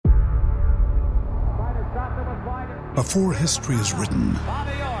Before history is written,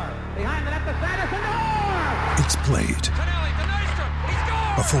 it's played.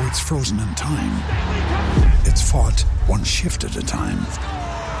 Before it's frozen in time, it's fought one shift at a time.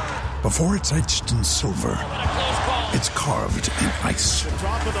 Before it's etched in silver, it's carved in ice.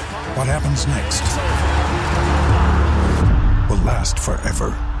 What happens next will last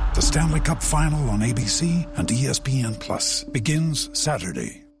forever. The Stanley Cup Final on ABC and ESPN Plus begins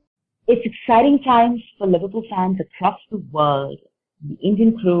Saturday. It's exciting times for Liverpool fans across the world. The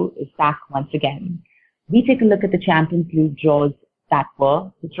Indian crew is back once again. We take a look at the Champions League draws that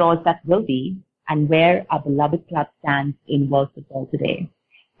were, the draws that will be, and where our beloved club stands in world football today.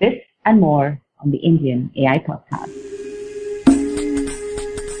 This and more on the Indian AI Podcast.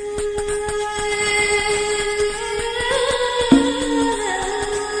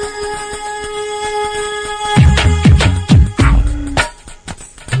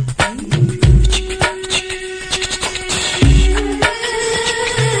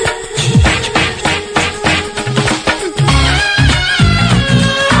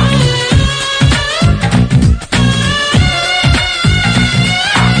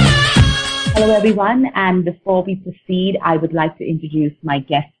 Hello everyone, and before we proceed, I would like to introduce my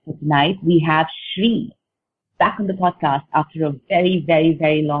guest for tonight. We have Shri back on the podcast after a very, very,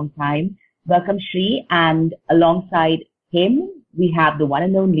 very long time. Welcome Shri, and alongside him, we have the one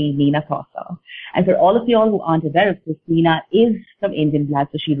and only Nina Kausa. And for all of you all who aren't aware of this, Nina is from Indian blood,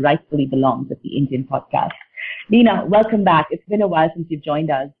 so she rightfully belongs at the Indian podcast. Nina, welcome back. It's been a while since you've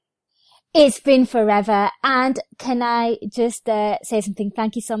joined us. It's been forever, and can I just say something?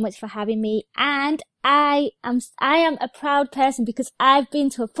 Thank you so much for having me, and I am a proud person because I've been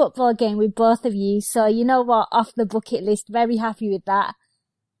to a football game with both of you, so you know what, off the bucket list, very happy with that.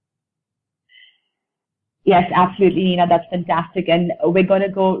 Yes, absolutely, Nina, that's fantastic, and we're going to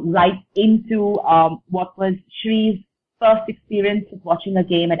go right into what was Shri's first experience of watching a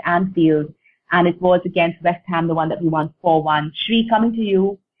game at Anfield, and it was against West Ham, the one that we won 4-1. Shri, coming to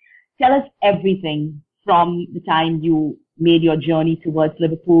you. Tell us everything from the time you made your journey towards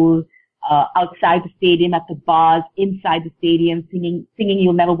Liverpool, outside the stadium, at the bars, inside the stadium, singing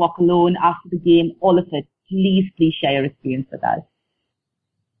You'll Never Walk Alone after the game, all of it. Please share your experience with us.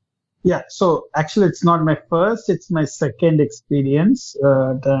 Yeah, so actually it's not my first, it's my second experience.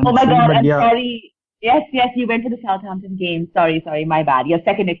 Oh my God, I'm sorry. Yes, you went to the Southampton game. Sorry, my bad. Your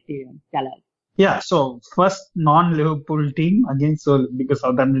second experience, tell us. Yeah, so first non-Liverpool team again, so because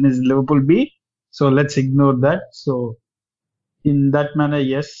Southampton is Liverpool B, so let's ignore that. So in that manner,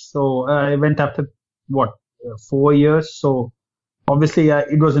 yes. So I went after 4 years. So obviously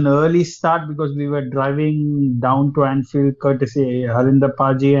it was an early start because we were driving down to Anfield courtesy Harinder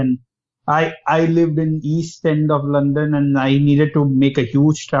Paji, and I lived in East End of London and I needed to make a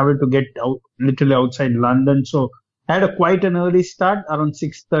huge travel to get out, literally outside London. So I had quite an early start, around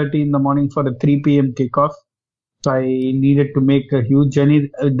 6:30 in the morning for a 3 p.m. kickoff. So I needed to make a huge journey.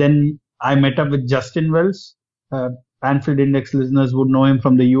 Then I met up with Justin Wells. Anfield Index listeners would know him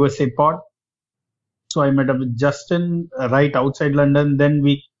from the USA pod. So I met up with Justin right outside London. Then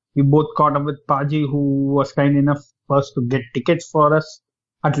we both caught up with Paji, who was kind enough first to get tickets for us.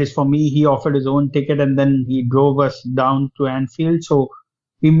 At least for me, he offered his own ticket and then he drove us down to Anfield. So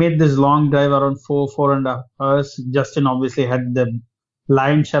we made this long drive around 4.5 hours. Justin obviously had the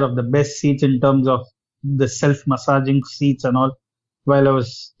lion's share of the best seats in terms of the self-massaging seats and all, while I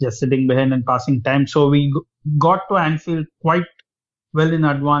was just sitting behind and passing time. So we got to Anfield quite well in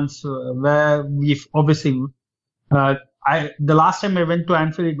advance, where we obviously, the last time I went to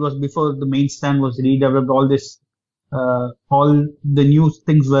Anfield, it was before the main stand was redeveloped. All the new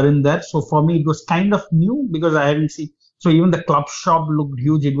things were in there. So for me, it was kind of new because I hadn't seen. So even the club shop looked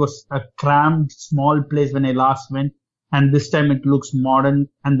huge. It was a crammed, small place when I last went. And this time it looks modern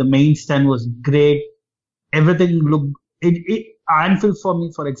and the main stand was great. Everything looked, Anfield for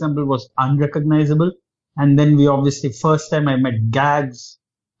me, for example, was unrecognizable. And then we obviously, first time I met Gags.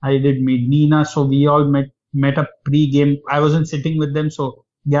 I did meet Nina. So we all met up pre-game. I wasn't sitting with them. So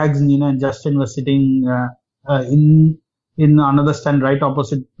Gags, Nina and Justin were sitting, in another stand right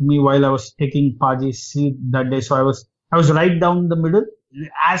opposite me while I was taking Paji's seat that day. So I was right down the middle,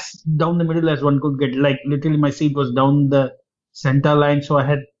 as down the middle as one could get. Like literally my seat was down the center line. So I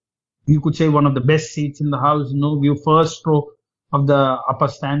had, you could say, one of the best seats in the house. No view, first row of the upper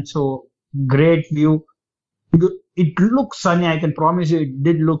stand. So great view. It looked sunny. I can promise you it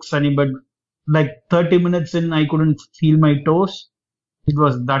did look sunny, but like 30 minutes in, I couldn't feel my toes. It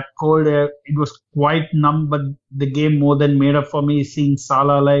was that cold. It was quite numb, but the game more than made up for me seeing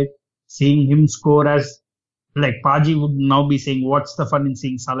Salah live, seeing him score like Paji would now be saying, what's the fun in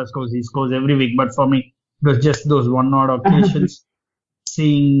seeing Salah scores? He scores every week. But for me, It was just those one odd occasions.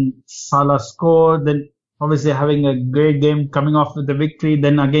 Seeing Salah score, then obviously having a great game, coming off with the victory,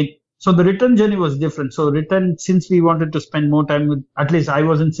 then again. So the return journey was different. So return, since we wanted to spend more time with, at least I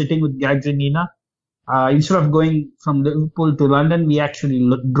wasn't sitting with Gags and Nina. Instead of going from Liverpool to London, we actually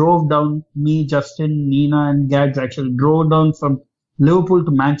drove down, me, Justin, Nina and Gags actually drove down from Liverpool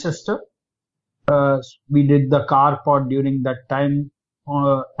to Manchester. We did the car pod during that time.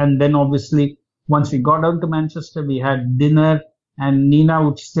 And then obviously once we got down to Manchester, we had dinner. And Nina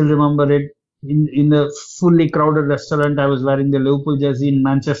would still remember it. In the fully crowded restaurant, I was wearing the Liverpool jersey in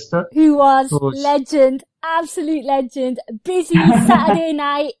Manchester. Who was legend, absolute legend. Busy Saturday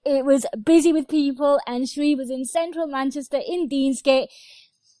night. It was busy with people, and Shree was in central Manchester in Deansgate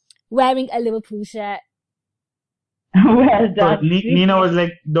wearing a Liverpool shirt. Well done. So Nina was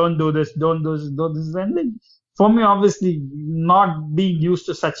like, don't do this, don't do this, don't do this. And like, for me, obviously, not being used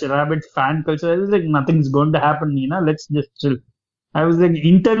to such a rabid fan culture, I was like, nothing's going to happen, Nina. Let's just chill. I was like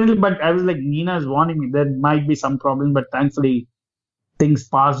internally, but I was like, Nina is warning me there might be some problem, but thankfully things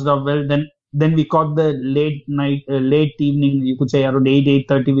passed off well. Then we caught the late evening, you could say around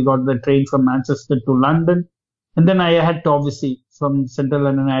 8:30, we got the train from Manchester to London. And then I had to obviously from central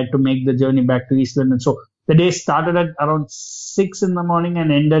London, I had to make the journey back to East London. So the day started at around 6 in the morning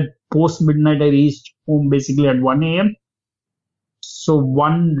and ended post midnight. I reached home basically at 1 a.m. So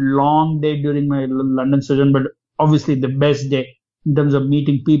one long day during my London sojourn, but obviously the best day. In terms of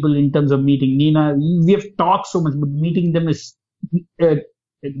meeting people, in terms of meeting Nina, we have talked so much, but meeting them is,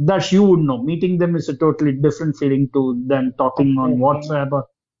 that you would know, meeting them is a totally different feeling than talking on WhatsApp or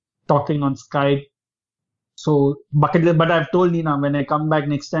talking on Skype. So, but I've told Nina, when I come back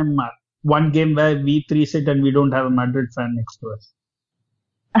next time, one game where we three sit and we don't have a Madrid fan next to us.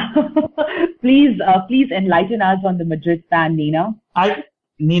 Please enlighten us on the Madrid fan, Nina.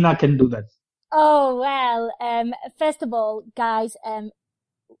 Nina can do that. Oh, well, first of all, guys,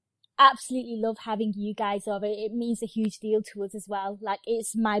 absolutely love having you guys over. It means a huge deal to us as well. Like,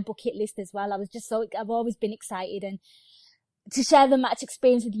 it's my bucket list as well. I've always been excited, and to share the match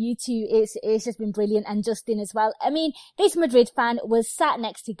experience with you two, it's just been brilliant, and Justin as well. I mean, this Madrid fan was sat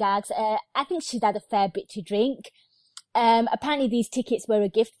next to Gags. I think she'd had a fair bit to drink. Apparently these tickets were a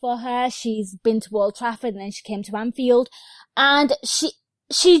gift for her. She's been to Old Trafford and then she came to Anfield, and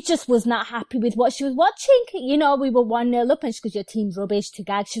she just was not happy with what she was watching. You know, we were 1-0 up and she goes, your team's rubbish, to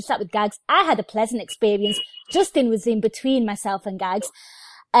Gags. She was sat with Gags. I had a pleasant experience. Justin was in between myself and Gags.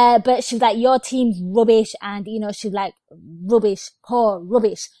 But she was like, your team's rubbish. And, you know, she was like, rubbish, poor,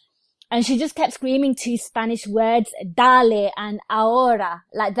 rubbish. And she just kept screaming two Spanish words, dale and ahora.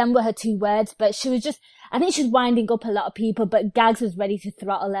 Like, them were her two words. But she was just, I think she was winding up a lot of people, but Gags was ready to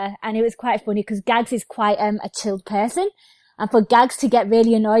throttle her. And it was quite funny because Gags is quite a chilled person. And for Gags to get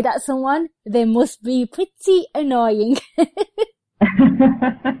really annoyed at someone, they must be pretty annoying.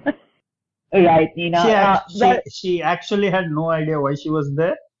 Right, Nina. She actually had no idea why she was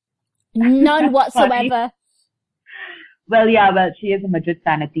there. None whatsoever. Well, she is a Madrid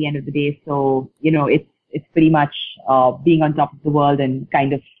fan at the end of the day. So, you know, it's pretty much being on top of the world and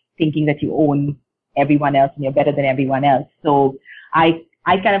kind of thinking that you own everyone else and you're better than everyone else. So I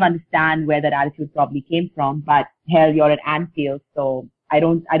kind of understand where that attitude probably came from, but hell, you're at Anfield, so I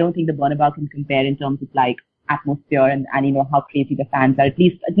don't think the Bernabeu can compare in terms of like atmosphere and you know how crazy the fans are. At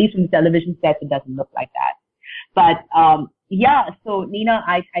least from the television set, it doesn't look like that. But so Nina,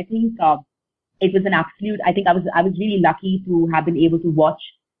 I think it was an absolute. I think I was really lucky to have been able to watch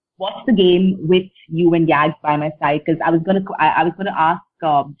the game with you and Gags by my side, because I was gonna ask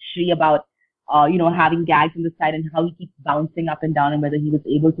Shree about having Gags on the side and how he keeps bouncing up and down and whether he was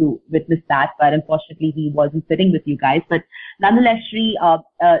able to witness that. But unfortunately, he wasn't sitting with you guys. But nonetheless, Shree,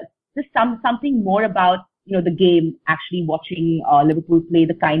 just something more about, the game, actually watching Liverpool play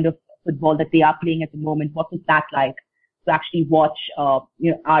the kind of football that they are playing at the moment. What was that like to actually watch,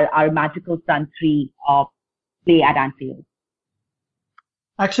 our magical front three play at Anfield?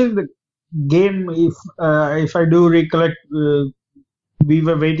 Actually, the game, if I do recollect, we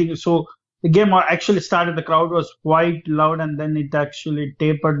were waiting. So the game actually started, the crowd was quite loud, and then it actually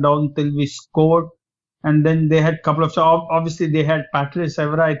tapered down till we scored. And then they had a couple of, obviously they had Patrice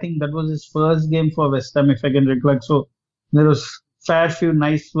Evra. I think that was his first game for West Ham, if I can recollect. So there was fair few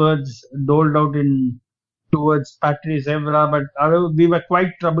nice words doled out towards Patrice Evra, but we were quite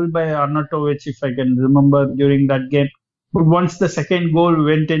troubled by Arnautovic, if I can remember, during that game. But once the second goal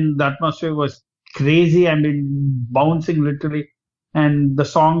went in, the atmosphere was crazy. I mean, bouncing literally. And the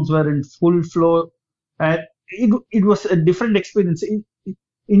songs were in full flow. It was a different experience.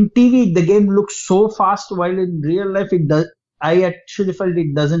 In TV, the game looks so fast, while in real life, I actually felt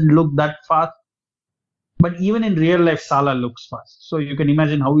it doesn't look that fast. But even in real life, Salah looks fast. So you can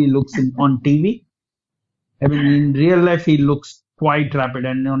imagine how he looks on TV. I mean, in real life, he looks quite rapid.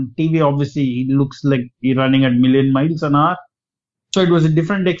 And on TV, obviously, he looks like he's running at 1,000,000 miles an hour. So it was a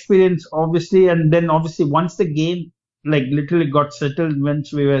different experience, obviously. And then, obviously, once the game, like, literally got settled,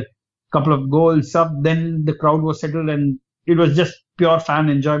 once we were a couple of goals up, then the crowd was settled and it was just pure fan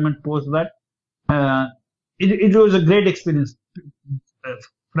enjoyment post that. It was a great experience.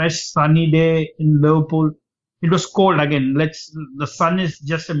 Fresh sunny day in Liverpool. It was cold again. The sun is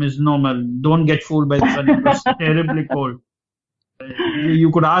just a misnomer. Don't get fooled by the sun. It was terribly cold. You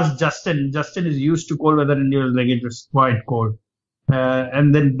could ask Justin. Justin is used to cold weather and he was like, it was quite cold.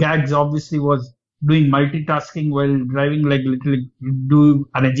 And then Gags obviously was doing multitasking while driving, like literally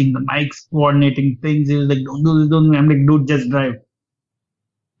arranging the mics, coordinating things. He was like, don't do this, don't. I'm like, dude, just drive.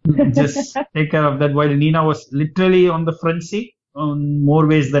 Just take care of that. While Nina was literally on the front seat, on more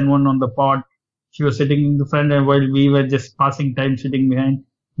ways than one on the pod. She was sitting in the front, and while we were just passing time sitting behind,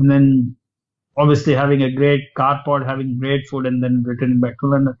 and then obviously having a great car pod, having great food, and then returning back to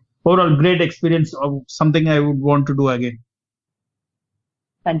London. Overall, great experience of something I would want to do again.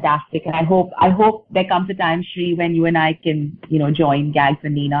 Fantastic, and I hope there comes a time, Shri, when you and I can, join Gags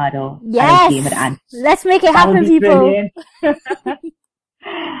and Nina at a game at Anfield. Let's make it happen, people.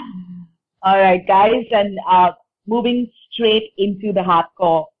 All right, guys, and moving straight into the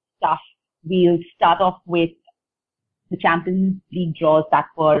hardcore stuff, we'll start off with the Champions League draws that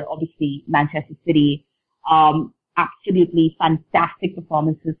were obviously Manchester City. Absolutely fantastic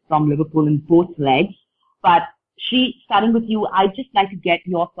performances from Liverpool in both legs. But Shri, starting with you, I'd just like to get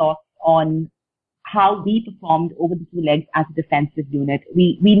your thoughts on how we performed over the two legs as a defensive unit.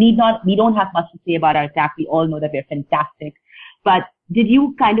 We don't have much to say about our attack. We all know that we're fantastic. But did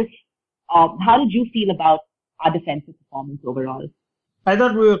you how did you feel about our defensive performance overall? I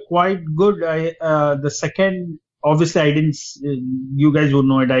thought we were quite good. The second, obviously, I didn't. You guys would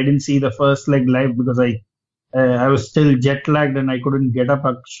know it. I didn't see the first leg live because I was still jet lagged and I couldn't get up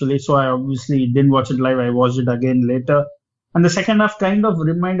actually. So I obviously didn't watch it live. I watched it again later. And the second half kind of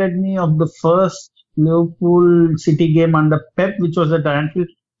reminded me of the first Liverpool City game under Pep, which was at Anfield,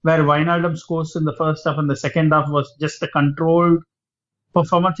 where Wijnaldum scores in the first half and the second half was just a controlled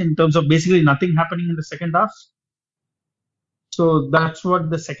performance in terms of basically nothing happening in the second half. So that's what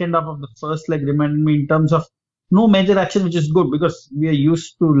the second half of the first leg reminded me in terms of no major action, which is good because we are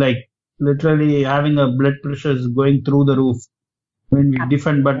used to like literally having a blood pressure going through the roof when we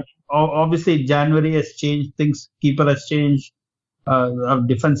defend. But obviously January has changed things. Keeper has changed. Our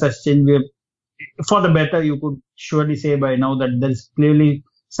defense has changed. For the better, you could surely say by now that there's clearly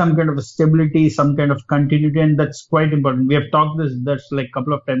some kind of a stability, some kind of continuity, and that's quite important. We have talked that's like a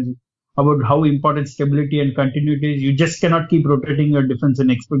couple of times about how important stability and continuity is. You just cannot keep rotating your defense and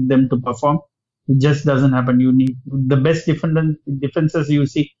expect them to perform. It just doesn't happen. You need the best defenses you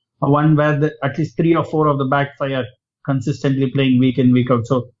see are one where at least 3 or 4 of the back five are consistently playing week in, week out.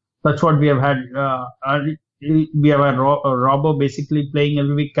 So that's what we have had. We have a Robbo basically playing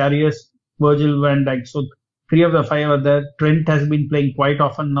every week, Carriers, Virgil van Dijk. So 3 of the 5 are there. Trent has been playing quite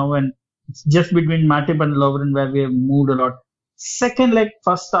often now, and it's just between Matip and Lovren where we have moved a lot. Second leg,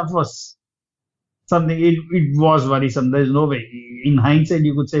 first half was something, it was worrisome. There's no way. In hindsight,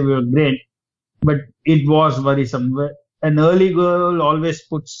 you could say we were great, but it was worrisome. An early goal always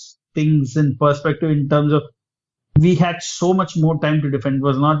puts things in perspective in terms of we had so much more time to defend. It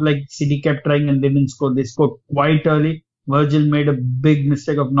was not like City kept trying and they didn't score. They scored quite early. Virgil made a big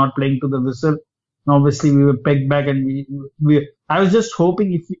mistake of not playing to the whistle. And obviously, we were pegged back and I was just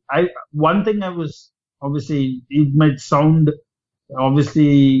hoping one thing I was, obviously, it might sound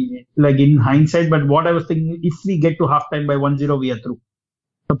obviously like in hindsight, but what I was thinking, if we get to halftime by 1-0, we are through.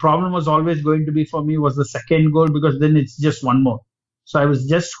 The problem was always going to be for me was the second goal because then it's just one more. So I was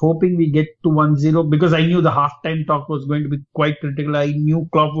just hoping we get to 1-0 because I knew the halftime talk was going to be quite critical. I knew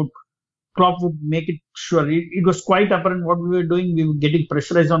Klopp would make it sure. It was quite apparent what we were doing. We were getting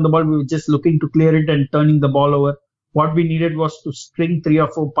pressurized on the ball. We were just looking to clear it and turning the ball over. What we needed was to string 3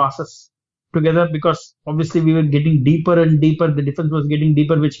 or 4 passes together because obviously we were getting deeper and deeper. The defense was getting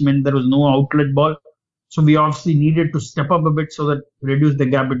deeper, which meant there was no outlet ball. So we obviously needed to step up a bit so that reduce the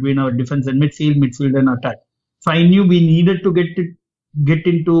gap between our defense and midfield and attack. So I knew we needed to get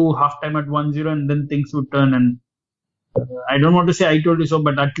into halftime at 1-0 and then things would turn. And I don't want to say I told you so,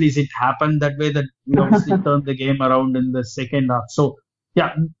 but at least it happened that way that we obviously turned the game around in the second half. So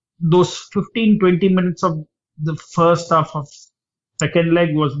yeah, those 15-20 minutes of the first half of second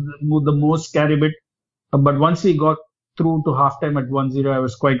leg was the most scary bit. But once we got through to halftime at 1-0, I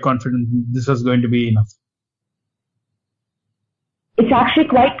was quite confident this was going to be enough. It's actually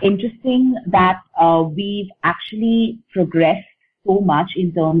quite interesting that we've actually progressed so much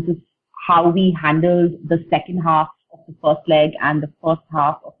in terms of how we handled the second half of the first leg and the first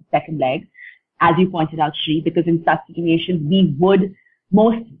half of the second leg, as you pointed out, Shri, because in such situations, we would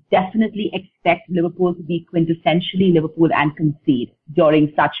most definitely expect Liverpool to be quintessentially Liverpool and concede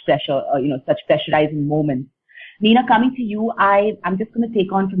during such pressure, such pressurizing moments. Nina, coming to you, I'm just going to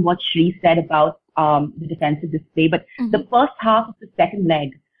take on from what Shri said about the defensive display, but the first half of the second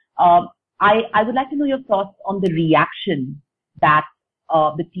leg, I would like to know your thoughts on the reaction that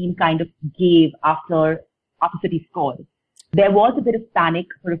the team kind of gave after City scored. There was a bit of panic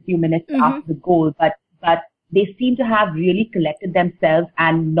for a few minutes after the goal, but they seem to have really collected themselves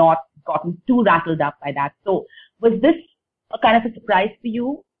and not gotten too rattled up by that. So was this a kind of a surprise for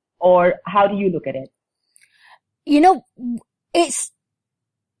you, or how do you look at it?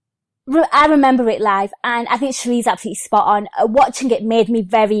 I remember it live, and I think Shree's absolutely spot on. Watching it made me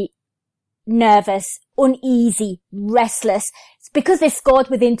very nervous, uneasy, restless. It's because they scored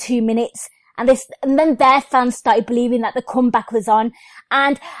within 2 minutes. And then their fans started believing that the comeback was on.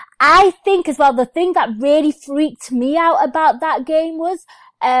 And I think as well, the thing that really freaked me out about that game was,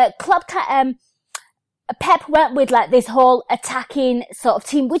 Pep went with like this whole attacking sort of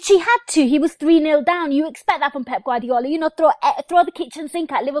team, which he had to. He was 3-0 down. You expect that from Pep Guardiola. Throw the kitchen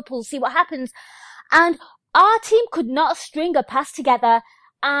sink at Liverpool, see what happens. And our team could not string a pass together.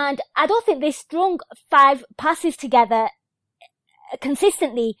 And I don't think they strung 5 passes together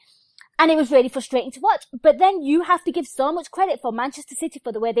consistently. And it was really frustrating to watch. But then you have to give so much credit for Manchester City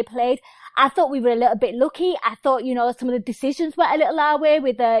for the way they played. I thought we were a little bit lucky. I thought, some of the decisions went a little our way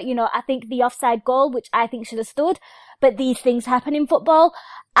with I think the offside goal, which I think should have stood. But these things happen in football.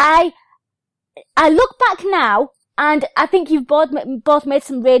 I look back now, and I think you've both made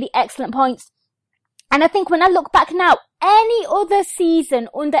some really excellent points. And I think when I look back now, any other season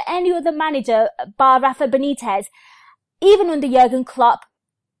under any other manager, bar Rafa Benitez, even under Jurgen Klopp,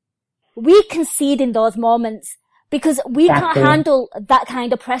 we concede in those moments because we can't handle that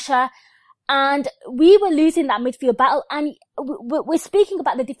kind of pressure. And we were losing that midfield battle. And we're speaking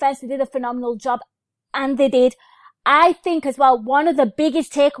about the defense. They did a phenomenal job, and they did. I think as well, one of the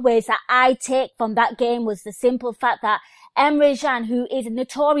biggest takeaways that I take from that game was the simple fact that Emre Can, who is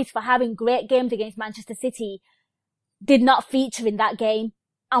notorious for having great games against Manchester City, did not feature in that game,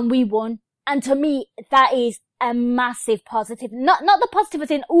 and we won. And to me, that is a massive positive. Not the positive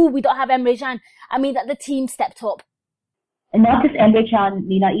as in, we don't have Emre Can. I mean that the team stepped up. And not just Emre Can,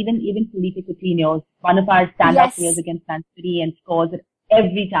 Nina, even Felipe Coutinho, one of our standout players against Man City, and scores it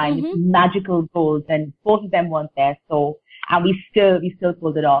every time. It's magical goals, and both of them weren't there. So, and we still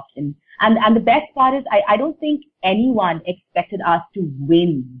pulled it off. And the best part is, I don't think anyone expected us to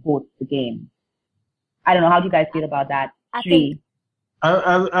win both the games. I don't know. How do you guys feel about that?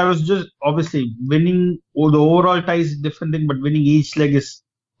 I was just obviously winning. The overall tie is different thing, but winning each leg is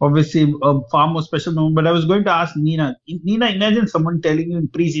obviously a far more special moment. But I was going to ask Nina. Nina, imagine someone telling you in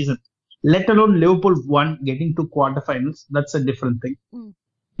pre-season, let alone Liverpool 1 getting to quarterfinals. That's a different thing.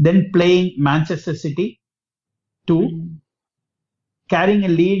 Then playing Manchester City 2, carrying a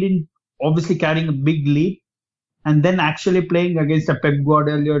lead obviously carrying a big lead, and then actually playing against a Pep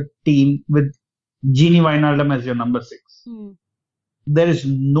Guardiola team with Gini Wijnaldum as your number 6. There is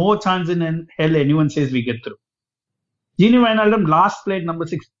no chance in hell anyone says we get through. Gini Wijnaldum last played number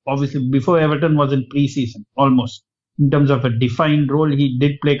 6, obviously before Everton was in pre-season, almost. In terms of a defined role, he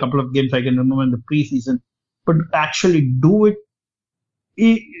did play a couple of games I can remember in the pre-season. But actually do it,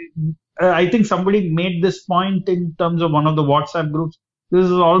 I think somebody made this point in terms of one of the WhatsApp groups. This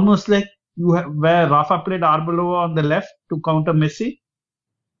is almost like where Rafa played Arbeloa on the left to counter Messi.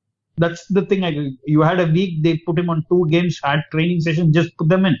 That's the thing. You had a week, they put him on 2 games, had training sessions, just put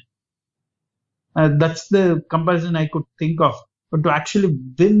them in. That's the comparison I could think of. But to actually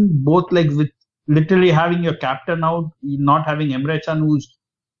win both legs with literally having your captain out, not having Emre Can,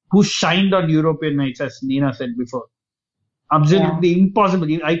 who shined on European nights, as Nina said before. Absolutely impossible.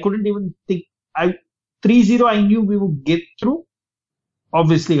 I couldn't even think. 3-0, I knew we would get through.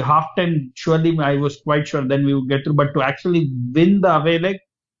 Obviously, half-time, surely I was quite sure then we would get through. But to actually win the away leg,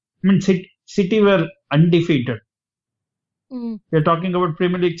 I mean, City were undefeated. We're talking about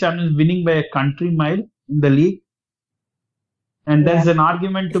Premier League champions winning by a country mile in the league. And there's an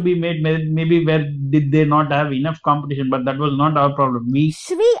argument to be made, maybe where did they not have enough competition, but that was not our problem. We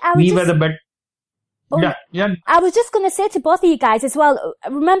were the better. I was just going to say to both of you guys as well,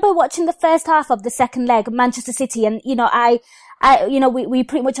 remember watching the first half of the second leg, Manchester City, and, we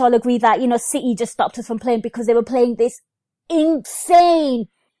pretty much all agree that, City just stopped us from playing because they were playing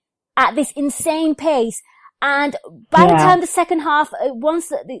at this insane pace. And by the time the second half, once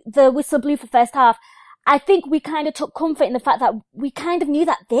the whistle blew for first half, I think we kind of took comfort in the fact that we kind of knew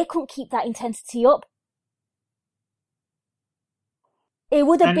that they couldn't keep that intensity up. It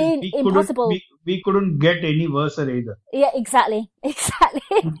would have been impossible. We couldn't get any worse either. Yeah, exactly.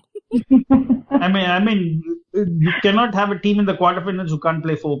 I mean, you cannot have a team in the quarterfinals who can't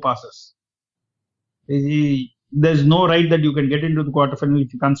play 4 passes. There's no right that you can get into the quarterfinal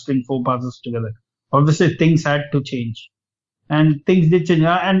if you can't string 4 passes together. Obviously, things had to change. And things did change.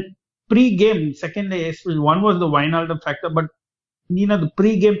 And pre-game, second day, one was the Wijnaldum factor, but the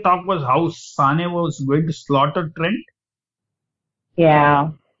pre-game talk was how Sane was going to slaughter Trent.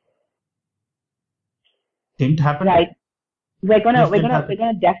 Yeah. Didn't happen. Right. We're gonna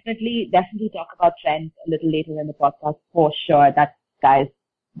definitely talk about Trent a little later in the podcast for sure. That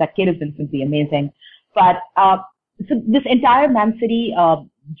kid is been simply amazing. But so this entire Man City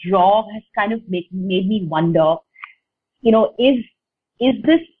draw has kind of made me wonder, is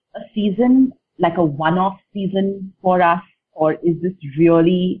this a season like a one-off season for us, or is this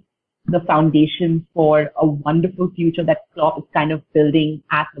really the foundation for a wonderful future that Klopp is kind of building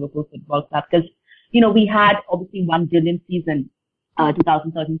at Liverpool Football Club? Because we had obviously one brilliant season,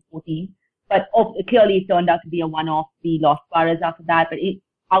 2013-14, but clearly it turned out to be a one-off. We lost Suarez after that, but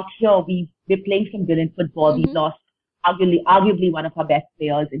out here we're playing some brilliant football. Mm-hmm. We've lost arguably one of our best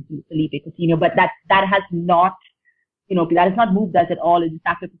players in Felipe Coutinho, but that has not, that has not moved us at all. In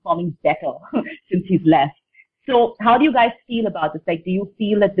fact, we're performing better since he's left. So how do you guys feel about this? Like, do you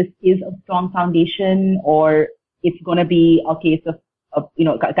feel that this is a strong foundation, or it's going to be a case of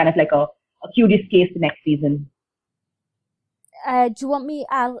kind of like a curious case the next season? Do you want me?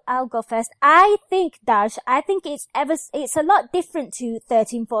 I'll go first. I think it's a lot different to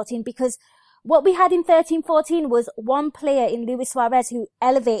 13-14, because what we had in 13-14 was one player in Luis Suarez who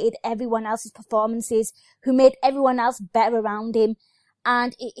elevated everyone else's performances, who made everyone else better around him.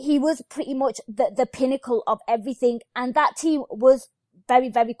 And he was pretty much the pinnacle of everything. And that team was very,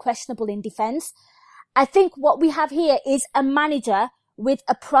 very questionable in defense. I think what we have here is a manager with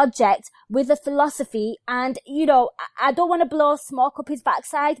a project, with a philosophy. And, I don't want to blow smoke up his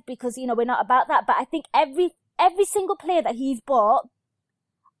backside because, we're not about that. But I think every single player that he's bought,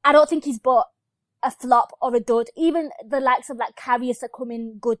 I don't think he's bought a flop or a dud. Even the likes of Karius are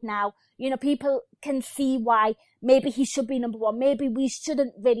coming good now. People can see why maybe he should be number one. Maybe we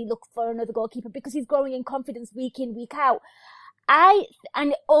shouldn't really look for another goalkeeper because he's growing in confidence week in, week out.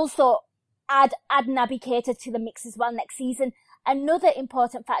 And also add Naby Keita to the mix as well next season. Another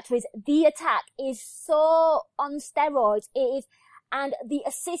important factor is the attack is so on steroids. It is, and the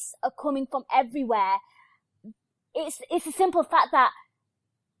assists are coming from everywhere. It's a simple fact that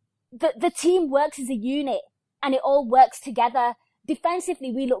the team works as a unit and it all works together.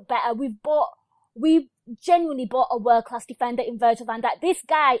 Defensively, we look better. We've genuinely bought a world-class defender in Virgil van Dijk. This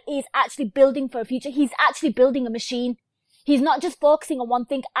guy is actually building for a future. He's actually building a machine. He's not just focusing on one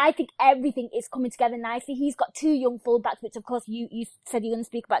thing. I think everything is coming together nicely. He's got 2 young fullbacks, which of course you said you're going to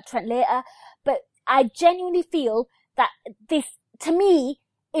speak about Trent later. But I genuinely feel that this, to me,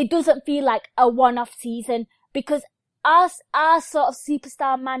 it doesn't feel like a one-off season, because our sort of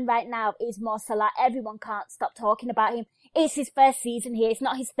superstar man right now is Mo Salah. Everyone can't stop talking about him. It's his first season here. It's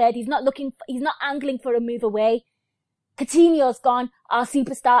not his third. He's not angling for a move away. Coutinho's gone, our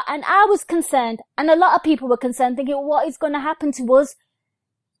superstar. And I was concerned, and a lot of people were concerned, thinking, what is going to happen to us?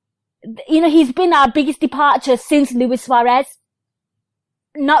 He's been our biggest departure since Luis Suarez.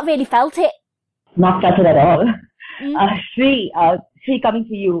 Not really felt it. Not felt it at all. Sri, coming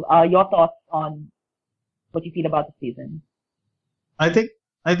to you, your thoughts on what you feel about the season? I think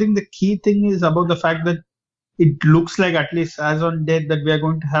the key thing is about the fact that it looks like, at least as on date, that we are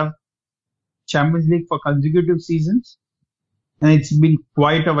going to have Champions League for consecutive seasons. And it's been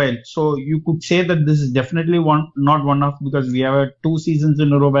quite a while. So you could say that this is definitely not one-off, because we have 2 seasons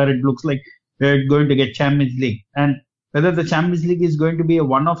in a row where it looks like we're going to get Champions League. And whether the Champions League is going to be a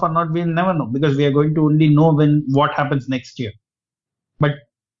one-off or not, we'll never know, because we are going to only know what happens next year. But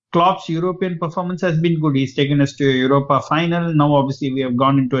Klopp's European performance has been good. He's taken us to a Europa final. Now, obviously, we have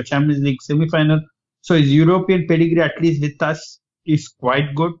gone into a Champions League semi-final. So his European pedigree, at least with us, is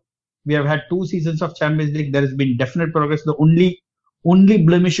quite good. We have had 2 seasons of Champions League. There has been definite progress. The only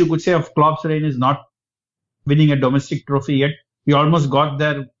blemish you could say of Klopp's reign is not winning a domestic trophy yet. We almost got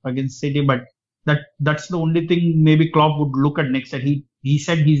there against City, but that's the only thing maybe Klopp would look at next year. He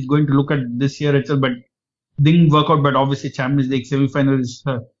said he's going to look at this year itself, but didn't work out. But obviously, Champions League semi-final is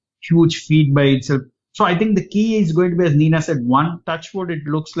a huge feat by itself. So I think the key is going to be, as Nina said, one, touchwood, it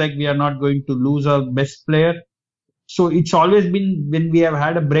looks like we are not going to lose our best player. So it's always been, when we have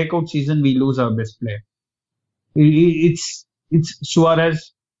had a breakout season, we lose our best player. It's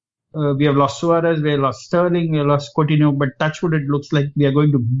Suarez. We have lost Suarez, we have lost Sterling, we have lost Coutinho, but touchwood, it looks like we are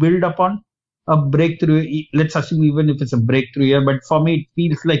going to build upon a breakthrough. Let's assume even if it's a breakthrough year, but for me, it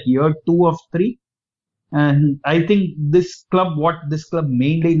feels like year 2 of 3. And I think what this club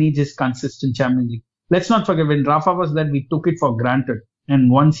mainly needs is consistent Champions League. Let's not forget, when Rafa was there, we took it for granted. And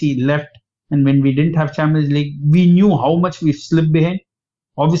once he left, and when we didn't have Champions League, we knew how much we slipped behind.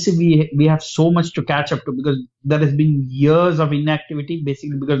 Obviously, we have so much to catch up to because there has been years of inactivity,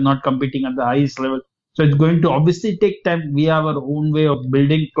 basically because not competing at the highest level. So it's going to obviously take time. We have our own way of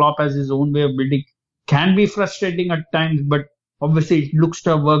building. Klopp has his own way of building. Can be frustrating at times, but obviously it looks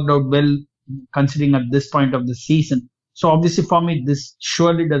to have worked out well considering at this point of the season. So obviously for me, this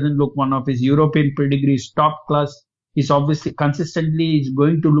surely doesn't look one of his European pedigrees, top class. He's obviously consistently is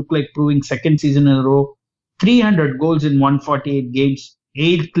going to look like proving second season in a row. 300 goals in 148 games.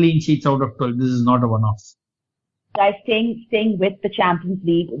 8 clean sheets out of 12. This is not a one-off. Guys, staying with the Champions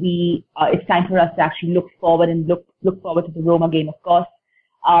League, it's time for us to actually look forward to the Roma game, of course.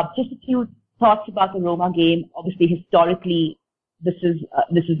 Just a few thoughts about the Roma game. Obviously, historically, this is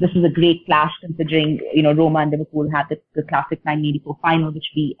a great clash considering, Roma and Liverpool had the classic 1984 final, which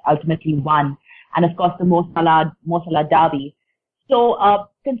we ultimately won. And of course, the Mo Salah derby. So,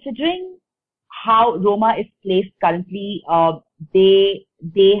 considering how Roma is placed currently,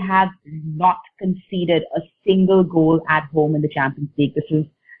 they have not conceded a single goal at home in the Champions League. This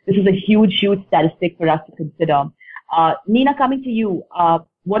is a huge statistic for us to consider. Nina, coming to you,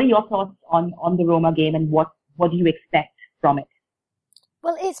 what are your thoughts on the Roma game and what do you expect from it?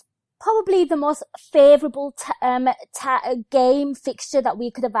 Well, it's probably the most favourable game fixture that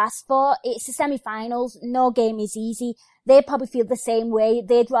we could have asked for. It's the semi-finals. No game is easy. They probably feel the same way.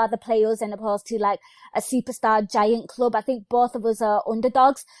 They'd rather play us as opposed to like a superstar giant club. I think both of us are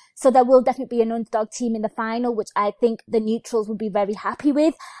underdogs. So there will definitely be an underdog team in the final, which I think the neutrals will be very happy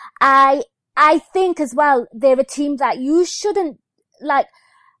with. I think as well, they're a team that you shouldn't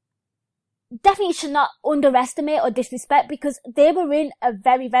definitely should not underestimate or disrespect because they were in a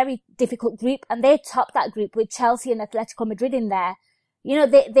very, very difficult group and they topped that group with Chelsea and Atletico Madrid in there.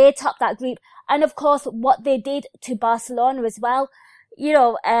 They topped that group. And of course, what they did to Barcelona as well,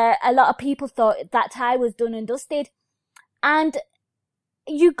 a lot of people thought that tie was done and dusted. And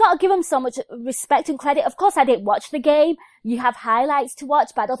you got to give them so much respect and credit. Of course, I didn't watch the game. You have highlights to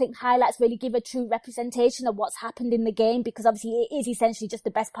watch, but I don't think highlights really give a true representation of what's happened in the game because obviously it is essentially just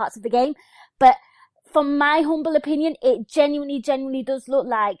the best parts of the game. But from my humble opinion, it genuinely does look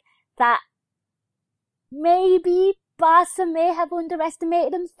like that maybe Barca may have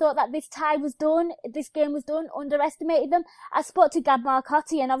underestimated them, thought that this game was done, underestimated them. I spoke to Gab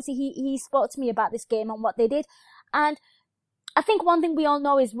Marcotti and obviously he spoke to me about this game and what they did. And I think one thing we all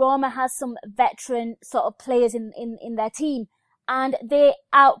know is Roma has some veteran sort of players in their team and they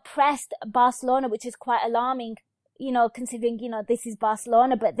outpressed Barcelona, which is quite alarming, considering, this is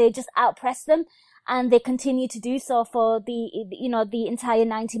Barcelona, but they just outpressed them and they continue to do so for the entire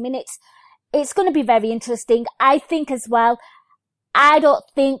 90 minutes. It's going to be very interesting. I think as well, I don't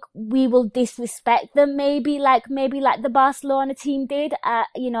think we will disrespect them maybe like the Barcelona team did,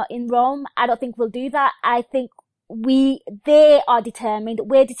 in Rome. I don't think we'll do that. I think they are determined.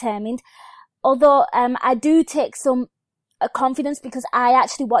 We're determined. Although, I do take some confidence because I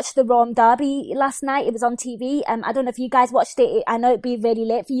actually watched the Rome derby last night. It was on TV. I don't know if you guys watched it. I know it'd be really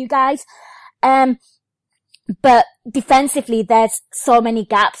late for you guys. But defensively, there's so many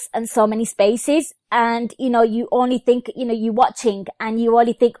gaps and so many spaces. And, you only think, you're watching and you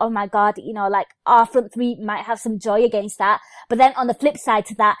only think, oh my God, our front three might have some joy against that. But then on the flip side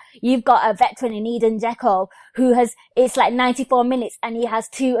to that, you've got a veteran in Edin Dzeko it's like 94 minutes and he has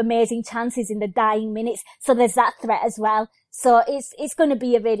 2 amazing chances in the dying minutes. So there's that threat as well. So it's going to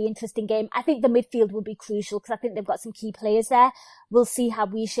be a really interesting game. I think the midfield will be crucial because I think they've got some key players there. We'll see how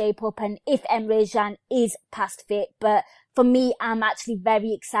we shape up and if Emre Can is past fit. But for me, I'm actually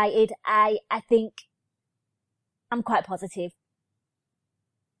very excited. I think I'm quite positive.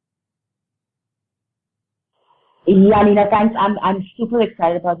 Yeah, Nina, thanks. I'm super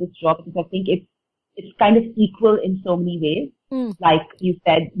excited about this draw because I think it's kind of equal in so many ways. Like you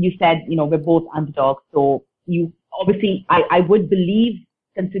said, we're both underdogs. So obviously, I would believe,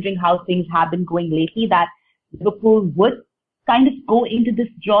 considering how things have been going lately, that Liverpool would kind of go into this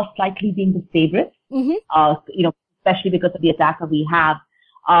draw slightly being the favorite, especially because of the attacker we have.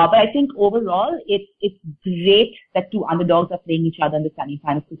 But I think overall, it's great that 2 underdogs are playing each other in the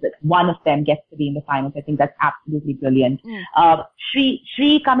semi-finals because one of them gets to be in the finals. I think that's absolutely brilliant.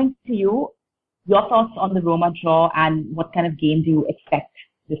 Shri, coming to you, your thoughts on the Roma draw and what kind of game do you expect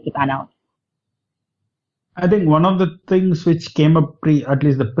this to pan out? I think one of the things which came up at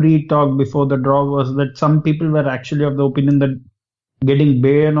least the pre-talk before the draw was that some people were actually of the opinion that getting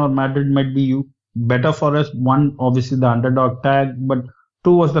Bayern or Madrid might be better for us. One, obviously the underdog tag, but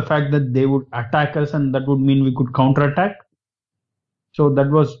two was the fact that they would attack us and that would mean we could counter-attack. So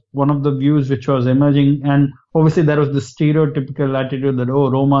that was one of the views which was emerging. And obviously there was the stereotypical attitude that, oh,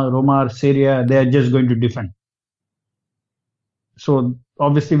 Roma or Serie A, they are just going to defend. So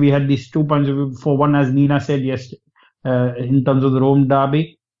obviously we had these 2 points of view. For one, as Nina said, yes, in terms of the Rome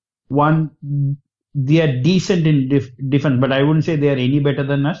derby, one, they are decent in defense, but I wouldn't say they are any better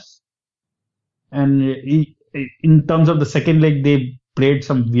than us. And in terms of the second leg, they played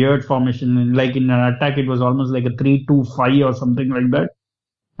some weird formation. Like in an attack, it was almost like a 3-2-5 or something like that,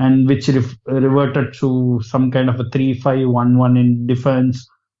 and which reverted to some kind of a 3-5-1-1 in defense.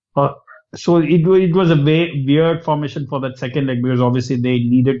 So it was a weird formation for that second leg because obviously they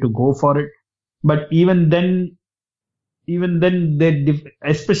needed to go for it. But even then,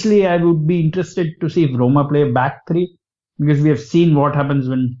 especially I would be interested to see if Roma play back three, because we have seen what happens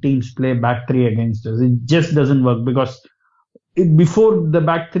when teams play back three against us. It just doesn't work because before the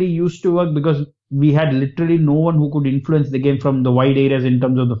back three used to work because we had literally no one who could influence the game from the wide areas in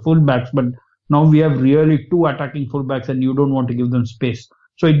terms of the fullbacks. But now we have really two attacking fullbacks and you don't want to give them space.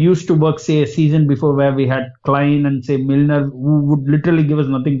 So it used to work, say, a season before where we had Klein and, say, Milner, who would literally give us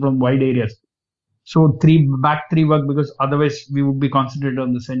nothing from wide areas. So back three work because otherwise we would be concentrated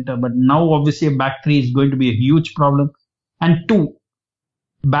on the center. But now obviously a back three is going to be a huge problem. And two,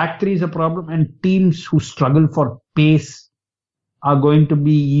 back three is a problem and teams who struggle for pace are going to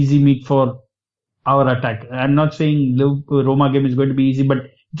be easy meat for our attack. I'm not saying Roma game is going to be easy, but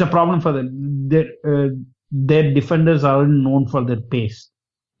it's a problem for them. Their defenders aren't known for their pace.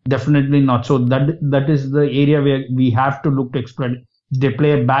 Definitely not. So that is the area where we have to look to exploit. They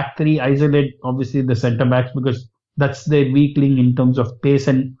play a back three, isolate obviously the centre backs because that's their weak link in terms of pace,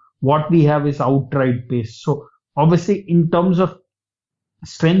 and what we have is outright pace. So obviously in terms of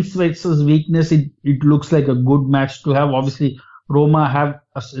strengths versus weakness, it looks like a good match to have. Obviously Roma have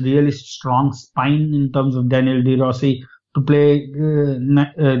a really strong spine in terms of Daniel De Rossi to play.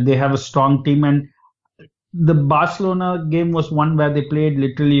 They have a strong team, and the Barcelona game was one where they played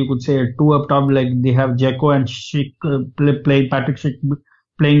literally, you could say, a two up top. Like they have Dzeko and Schick Patrick Schick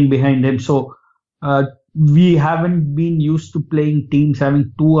playing behind him. So we haven't been used to playing teams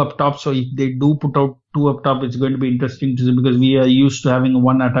having two up top. So if they do put out two up top, it's going to be interesting to see because we are used to having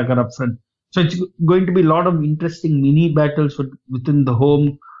one attacker up front. So it's going to be a lot of interesting mini battles within the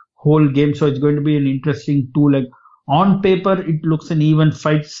whole game. So it's going to be an interesting two-leg. On paper, it looks an even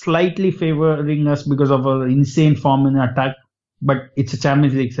fight, slightly favoring us because of our insane form in attack. But it's a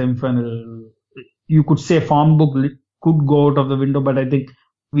Champions League semi-final. You could say form book could go out of the window, but I think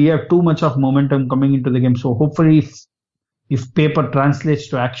we have too much of momentum coming into the game. So hopefully, if paper translates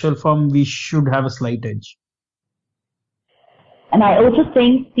to actual form, we should have a slight edge. And I also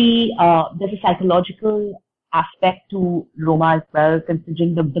think there's a psychological aspect to Roma as well,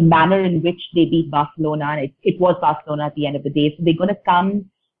 considering the manner in which they beat Barcelona. And it was Barcelona at the end of the day. So they're going to come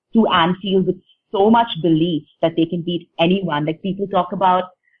to Anfield with so much belief that they can beat anyone. Like people talk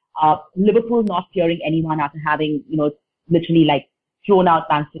about Liverpool not fearing anyone after having, literally like thrown out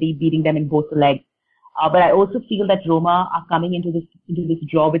Man City, beating them in both the legs. But I also feel that Roma are coming into this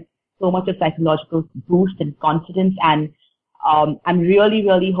draw with so much of psychological boost and confidence. And I'm really,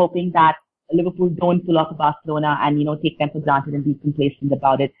 really hoping that Liverpool don't pull off Barcelona and, take them for granted and be complacent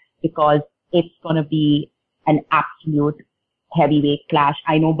about it, because it's going to be an absolute heavyweight clash.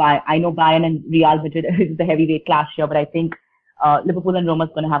 I know Bayern and Real Madrid is the heavyweight clash here, but I think Liverpool and Roma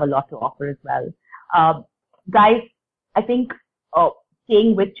is going to have a lot to offer as well. Guys, I think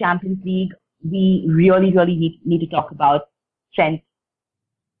staying with Champions League, we really, really need to talk about Trent,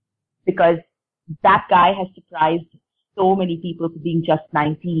 because that guy has surprised so many people for being just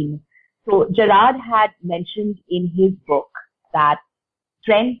 19. So Gerrard had mentioned in his book that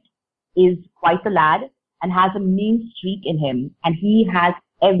Trent is quite a lad and has a mean streak in him, and he has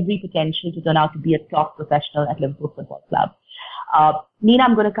every potential to turn out to be a top professional at Liverpool Football Club. Nina,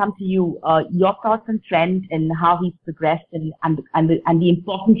 I'm going to come to you. Your thoughts on Trent and how he's progressed and the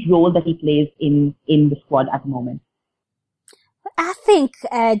important role that he plays in the squad at the moment. I think,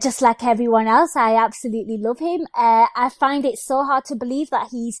 just like everyone else, I absolutely love him. I find it so hard to believe that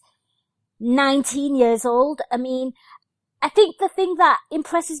he's 19 years old. I mean, I think the thing that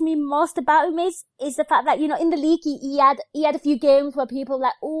impresses me most about him is the fact that, in the league, he had a few games where people were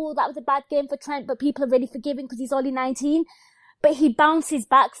like, oh, that was a bad game for Trent, but people are really forgiving because he's only 19. But he bounces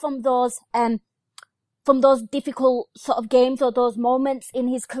back from those, from those difficult sort of games or those moments in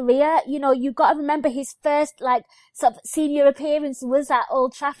his career. You know, you've got to remember his first, like, sort of senior appearance was at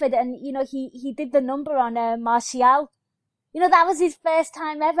Old Trafford, and, you know, he did the number on, Martial. You know, that was his first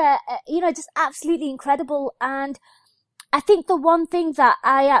time ever, you know, just absolutely incredible. And I think the one thing that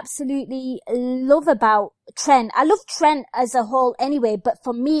I absolutely love about Trent, I love Trent as a whole anyway, but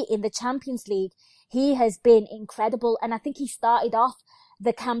for me in the Champions League, he has been incredible. And I think he started off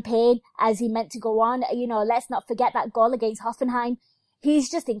the campaign as he meant to go on. You know, let's not forget that goal against Hoffenheim.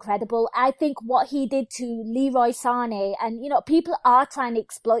 He's just incredible. I think what he did to Leroy Sané, and, you know, people are trying to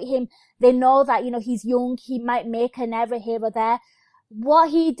exploit him. They know that, you know, he's young. He might make an error here or there.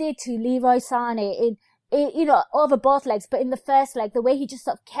 What he did to Leroy Sané you know, over both legs, but in the first leg, the way he just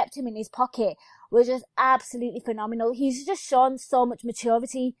sort of kept him in his pocket was just absolutely phenomenal. He's just shown so much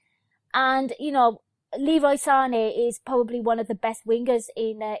maturity. And, you know, Leroy Sané is probably one of the best wingers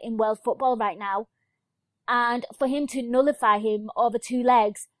in world football right now. And for him to nullify him over two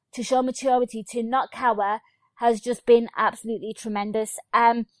legs, to show maturity, to not cower, has just been absolutely tremendous.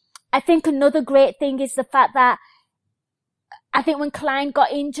 I think another great thing is the fact that I think when Klein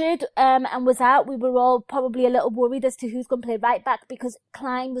got injured, and was out, we were all probably a little worried as to who's going to play right back because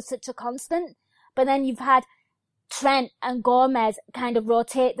Klein was such a constant. But then you've had Trent and Gomez kind of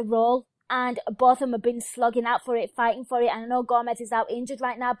rotate the role, and both of them have been slugging out for it, fighting for it. And I know Gomez is out injured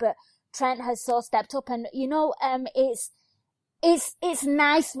right now, but Trent has so stepped up. And, you know, it's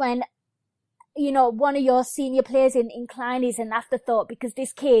nice when, you know, one of your senior players in Klein is an afterthought, because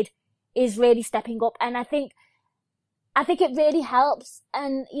this kid is really stepping up. And I think it really helps.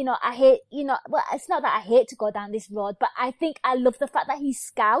 And, you know, I hate, you know, well, it's not that I hate to go down this road, but I think I love the fact that he's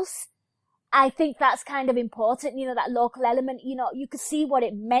Scouse. I think that's kind of important, you know, that local element. You know, you could see what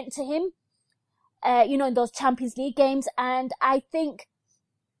it meant to him, you know, in those Champions League games. And I think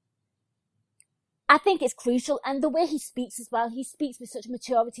it's crucial. And the way he speaks as well, he speaks with such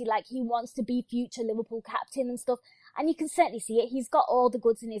maturity, like he wants to be future Liverpool captain and stuff. And you can certainly see it. He's got all the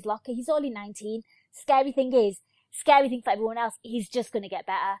goods in his locker. He's only 19. Scary thing for everyone else, he's just going to get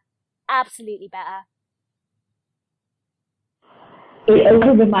better. Absolutely better. It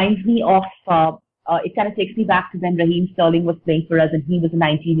also reminds me of, it kind of takes me back to when Raheem Sterling was playing for us, and he was a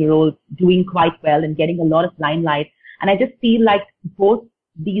 19-year-old doing quite well and getting a lot of limelight. And I just feel like both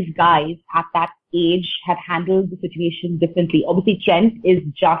these guys at that age have handled the situation differently. Obviously, Trent is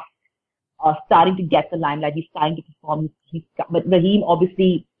just starting to get the limelight. He's starting to perform. But Raheem,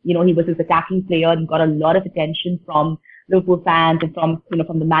 obviously, you know, he was his attacking player and got a lot of attention from Liverpool fans and from, you know,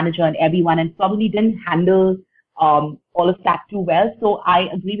 from the manager and everyone, and probably didn't handle all of that too well. So I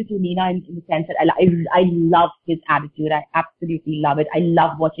agree with you, Nina, in the sense that I love his attitude. I absolutely love it. I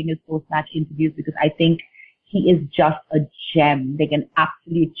love watching his post-match interviews because I think he is just a gem, like an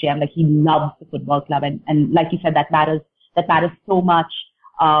absolute gem. Like, he loves the football club, and like you said, that matters so much.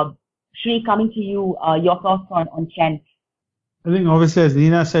 Shri, coming to you, your thoughts on Trent. I think obviously, as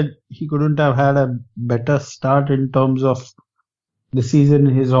Nina said, he couldn't have had a better start in terms of the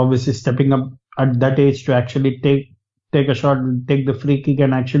season. He's obviously stepping up at that age to actually take a shot, take the free kick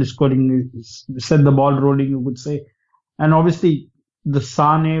and actually scoring, set the ball rolling, you would say. And obviously, the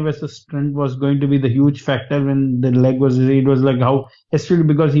Sané versus Trent was going to be the huge factor when the leg was, it was like how, especially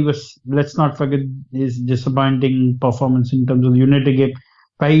because he was, let's not forget his disappointing performance in terms of the United game.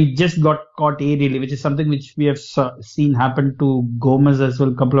 But he just got caught aerially, which is something which we have seen happen to Gomez as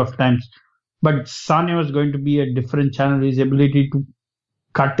well a couple of times. But Sané was going to be a different channel. His ability to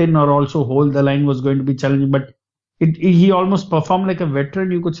cut in or also hold the line was going to be challenging. But he almost performed like a veteran,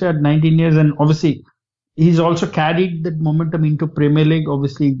 you could say, at 19 years. And obviously, he's also carried that momentum into Premier League.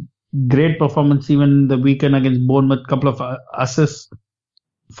 Obviously, great performance even the weekend against Bournemouth, couple of assists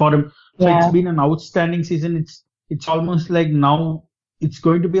for him. So It's been an outstanding season. It's almost like now it's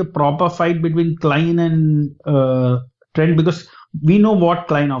going to be a proper fight between Klein and Trent, because we know what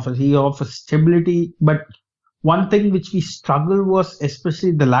Klein offers. He offers stability, but one thing which we struggled was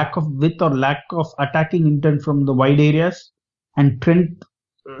especially the lack of width or lack of attacking intent from the wide areas. And Trent,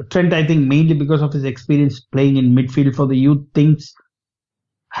 I think mainly because of his experience playing in midfield for the youth teams,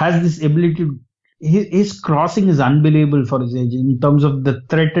 has this ability. His crossing is unbelievable for his age in terms of the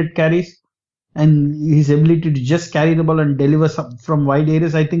threat it carries. And his ability to just carry the ball and deliver from wide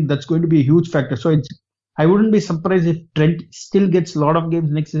areas, I think that's going to be a huge factor. So I wouldn't be surprised if Trent still gets a lot of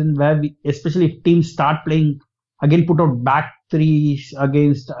games next season where especially if teams start playing, again, put out back threes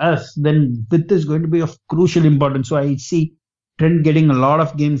against us, then width is going to be of crucial importance. So I see Trent getting a lot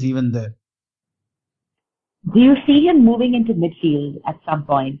of games even there. Do you see him moving into midfield at some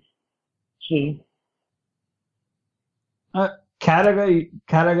point, Jay? Carragher,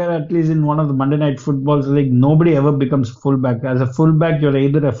 at least in one of the Monday Night Footballs, like nobody ever becomes fullback. As a fullback, you're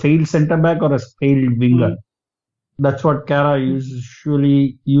either a failed centre back or a failed winger. That's what Cara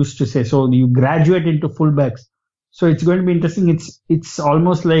usually used to say. So you graduate into fullbacks. So it's going to be interesting. It's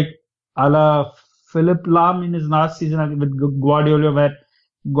almost like a la Philipp Lahm in his last season with Guardiola, where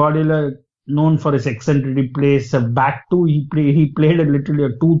Guardiola, known for his eccentric plays, a back two, he played literally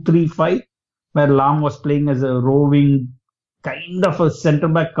a 2-3-5, where Lahm was playing as a roving kind of a centre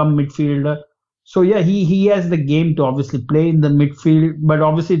back come midfielder. So yeah, he has the game to obviously play in the midfield, but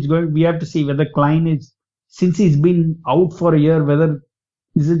obviously we have to see whether Klein is, since he's been out for a year, whether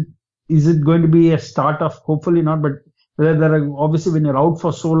is it going to be a start of, hopefully not, but whether there are, obviously when you're out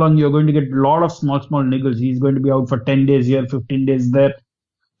for so long, you're going to get a lot of small niggles. He's going to be out for 10 days here, 15 days there.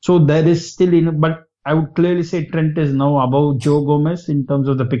 So there is still but I would clearly say Trent is now above Joe Gomez in terms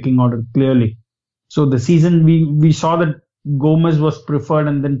of the picking order, clearly. So the season we saw that Gomez was preferred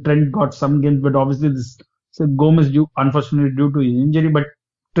and then Trent got some games, but obviously Gomez unfortunately due to his injury, but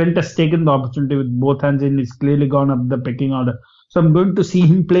Trent has taken the opportunity with both hands and he's clearly gone up the pecking order. So I'm going to see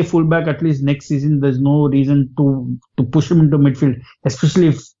him play fullback at least next season. There's no reason to push him into midfield, especially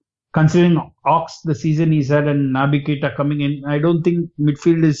if considering Ox the season he's had and Naby Keita coming in. I don't think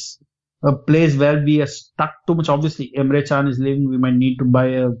midfield is a place where we are stuck too much. Obviously, Emre Can is leaving. We might need to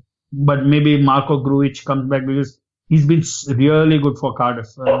buy but maybe Marco Grujic comes back because he's been really good for Cardiff.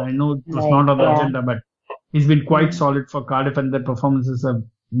 I know it was not on the agenda, but he's been quite solid for Cardiff and their performances have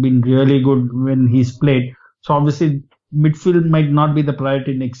been really good when he's played. So obviously, midfield might not be the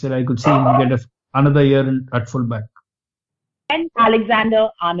priority next year. I could see him get another year at fullback. And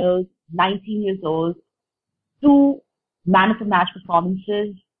Alexander-Arnold, 19 years old, 2 man of the match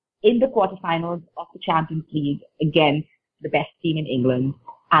performances in the quarterfinals of the Champions League against the best team in England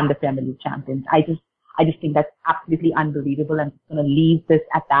and the Premier League champions. I just think that's absolutely unbelievable. I'm just going to leave this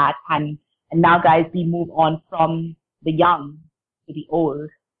at that. And now, guys, we move on from the young to the old,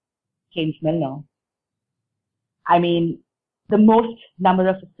 James Milner. I mean, the most number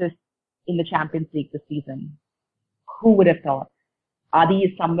of assists in the Champions League this season. Who would have thought? Adi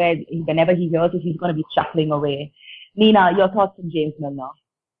is somewhere, whenever he hears it, he's going to be chuckling away. Nina, your thoughts on James Milner?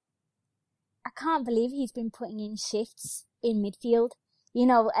 I can't believe he's been putting in shifts in midfield. You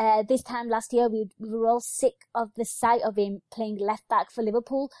know, this time last year, we were all sick of the sight of him playing left back for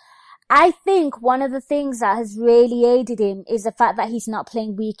Liverpool. I think one of the things that has really aided him is the fact that he's not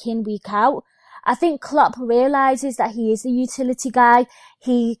playing week in, week out. I think Klopp realises that he is a utility guy.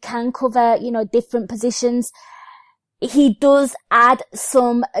 He can cover, different positions. He does add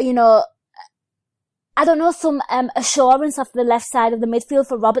some, some assurance off the left side of the midfield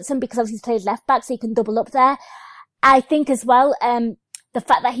for Robertson because obviously he's played left back, so he can double up there. I think as well, the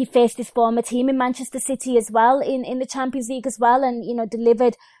fact that he faced his former team in Manchester City as well in the Champions League as well, and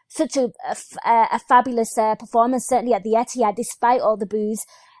delivered such a fabulous performance, certainly at the Etihad, despite all the boos.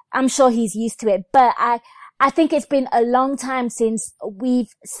 I'm sure he's used to it, but I think it's been a long time since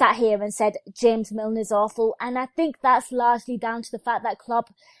we've sat here and said James Milner's awful, and I think that's largely down to the fact that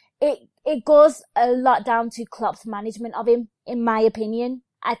Klopp, it goes a lot down to Klopp's management of him, in my opinion.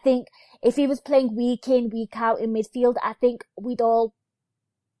 I think if he was playing week in, week out in midfield, I think we'd all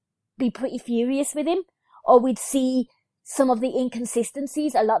be pretty furious with him, or we'd see some of the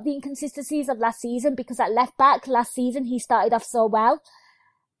inconsistencies, a lot of the inconsistencies of last season, because at left back last season he started off so well.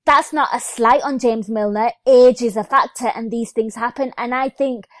 That's not a slight on James Milner. Age is a factor and these things happen. And I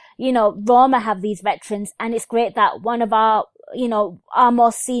think, Roma have these veterans and it's great that one of our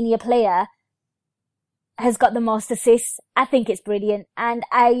most senior player has got the most assists. I think it's brilliant. And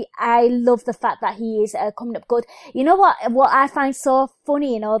I love the fact that he is coming up good. You know what I find so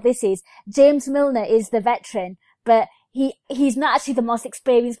funny in all this is James Milner is the veteran, but he's not actually the most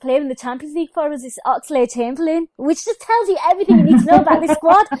experienced player in the Champions League for us. It's Oxlade-Chamberlain, which just tells you everything you need to know about this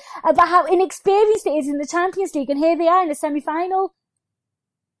squad, about how inexperienced it is in the Champions League, and here they are in the semi-final.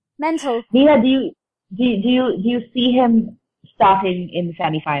 Mental. Nina, do you see him starting in the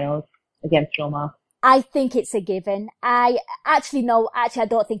semi-finals against Roma? I think it's a given. I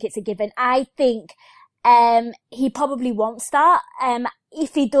don't think it's a given. I think he probably won't start.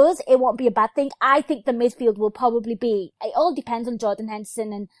 If he does, it won't be a bad thing. I think the midfield will probably be, it all depends on Jordan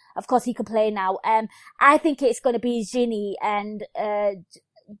Henderson, and of course he can play now. I think it's going to be Gini and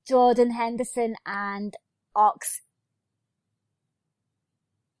Jordan Henderson and Ox.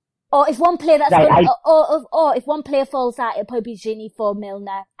 Or if one player if one player falls out, it'll probably be Gini for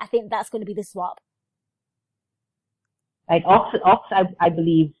Milner. I think that's going to be the swap. Right, Ox, I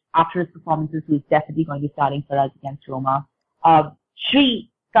believe after his performances, he's definitely going to be starting for us against Roma. Shri,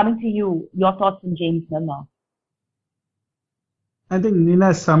 coming to you, your thoughts on James Milner? I think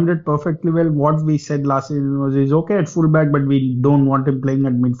Nina summed it perfectly well. What we said last season was he's okay at fullback, but we don't want him playing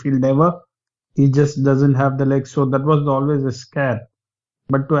at midfield ever. He just doesn't have the legs. So that was always a scare.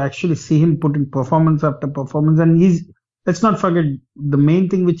 But to actually see him put in performance after performance, and let's not forget, the main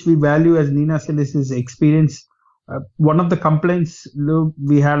thing which we value, as Nina said, is his experience. One of the complaints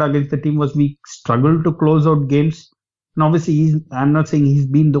we had against the team was we struggled to close out games. And obviously, I'm not saying he's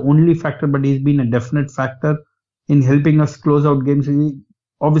been the only factor, but he's been a definite factor in helping us close out games.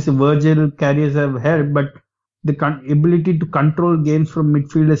 Obviously, Virgil carriers have helped, but the ability to control games from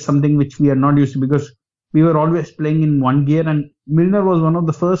midfield is something which we are not used to, because we were always playing in one gear, and Milner was one of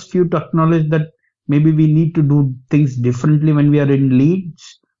the first few to acknowledge that maybe we need to do things differently when we are in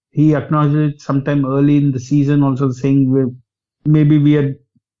leads. He acknowledged it sometime early in the season, also saying maybe we are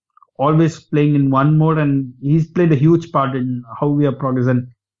always playing in one mode, and he's played a huge part in how we are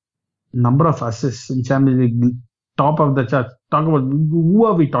progressing. Number of assists in Champions League, top of the chart. Talk about, who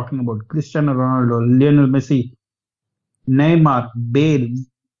are we talking about? Cristiano Ronaldo, Lionel Messi, Neymar, Bale.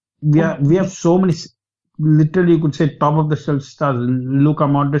 We have so many, literally you could say top of the shelf stars, Luka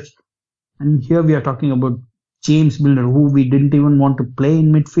Modric. And here we are talking about James Milner, who we didn't even want to play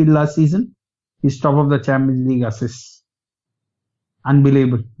in midfield last season. He's top of the Champions League assists.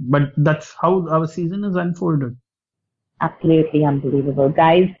 Unbelievable. But that's how our season is unfolded. Absolutely unbelievable.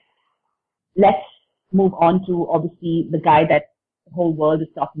 Guys, let's move on to obviously the guy that the whole world is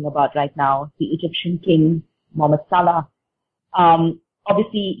talking about right now, the Egyptian king, Mohamed Salah.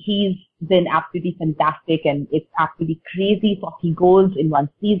 Obviously, he's been absolutely fantastic, and it's absolutely crazy. 40 goals in one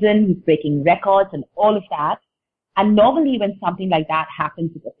season. He's breaking records and all of that. And normally when something like that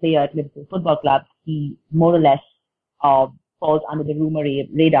happens with a player at Liverpool Football Club, he more or less falls under the rumor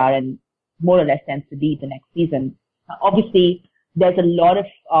radar and more or less tends to leave the next season. Obviously, there's a lot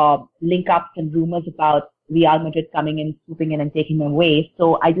of link-ups and rumors about Real Madrid coming in, swooping in and taking him away.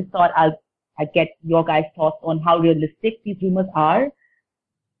 So I just thought I'd get your guys' thoughts on how realistic these rumors are.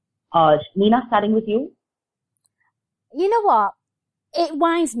 Nina, starting with you. You know what? It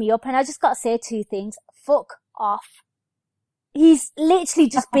winds me up, and I just got to say two things. Fuck off. He's literally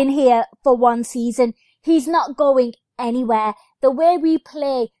just been here for one season. He's not going anywhere. The way we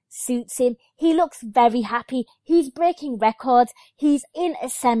play suits him. He looks very happy. He's breaking records. He's in a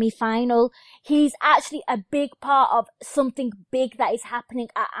semi-final. He's actually a big part of something big that is happening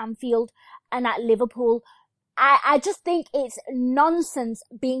at Anfield and at Liverpool. I just think it's nonsense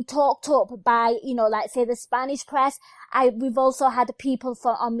being talked up by, like say the Spanish press. We've also had people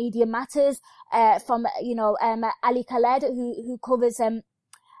on Media Matters, from, Ali Khaled, who covers,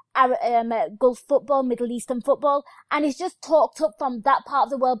 Gulf football, Middle Eastern football. And it's just talked up from that part of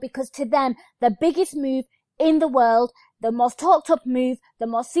the world, because to them, the biggest move in the world, the most talked up move, the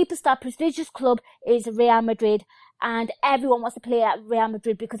most superstar prestigious club is Real Madrid. And everyone wants to play at Real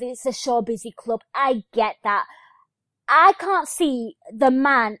Madrid because it's a show busy club. I get that. I can't see the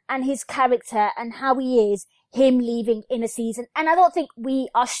man and his character and how he is, him leaving in a season. And I don't think we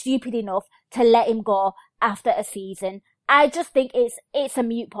are stupid enough to let him go after a season. I just think it's a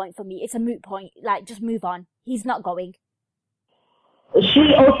moot point for me. It's a moot point. Like, just move on. He's not going.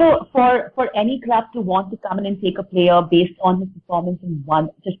 She also, for any club to want to come in and take a player based on his performance in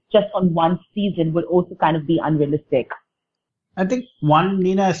just on one season would also kind of be unrealistic. I think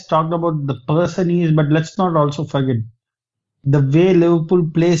Nina has talked about the person he is, but let's not also forget the way Liverpool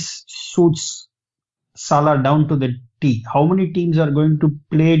plays suits Salah down to the T. How many teams are going to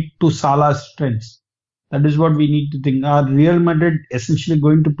play to Salah's strengths? That is what we need to think. Are Real Madrid essentially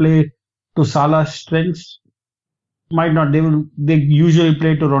going to play to Salah's strengths? Might not. They usually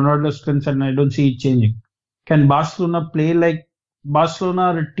play to Ronaldo's strengths, and I don't see it changing. Can Barcelona play like Barcelona,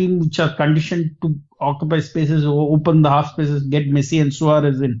 are a team which are conditioned to occupy spaces, open the half spaces, get Messi and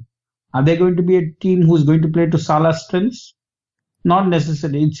Suarez in? Are they going to be a team who's going to play to Salah's strengths? Not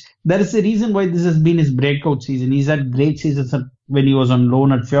necessarily. There is a reason why this has been his breakout season. He's had great seasons when he was on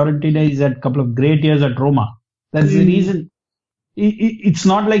loan at Fiorentina. He's had a couple of great years at Roma. That's the reason. It's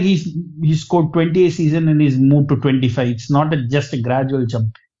not like he scored 20 a season and he's moved to 25. It's not just a gradual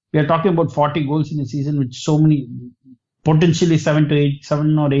jump. We are talking about 40 goals in a season with so many, potentially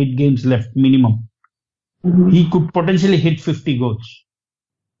 7 or 8 games left minimum. Mm-hmm. He could potentially hit 50 goals.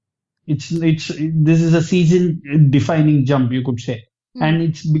 This is a season defining jump, you could say. Mm-hmm. And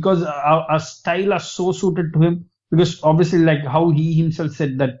it's because our style are so suited to him, because obviously, like how he himself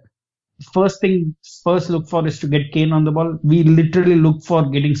said, that first thing Spurs look for is to get Kane on the ball. We literally look for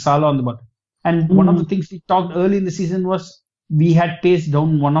getting Salah on the ball. And one of the things we talked early in the season was we had paced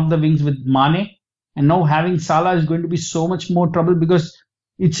down one of the wings with Mane, and now having Salah is going to be so much more trouble, because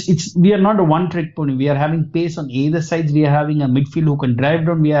we are not a one-trick pony. We are having pace on either sides. We are having a midfield who can drive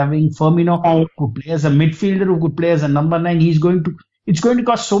down. We are having Firmino who could play as a midfielder, who could play as a number 9. It's going to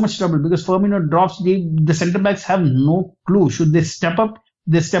cause so much trouble because Firmino drops. The centre backs have no clue. Should they step up?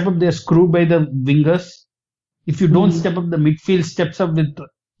 They step up. They're screwed by the wingers. If you don't step up, the midfield steps up with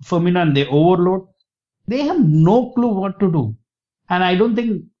Firmino and they overload. They have no clue what to do. And I don't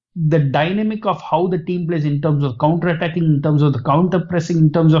think the dynamic of how the team plays in terms of counter-attacking, in terms of the counter-pressing, in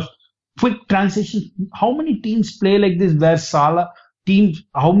terms of quick transitions. How many teams play like this where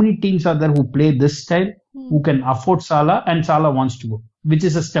how many teams are there who play this style, who can afford Salah, and Salah wants to go, which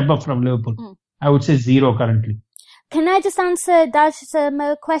is a step up from Liverpool. I would say 0 currently. Can I just answer Dash's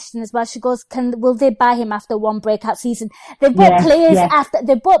question as well? She goes, will they buy him after one breakout season? They bought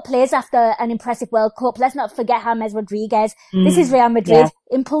players after an impressive World Cup. Let's not forget James Rodriguez. This is Real Madrid.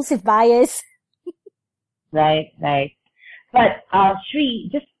 Impulsive buyers. Right. But, Shri,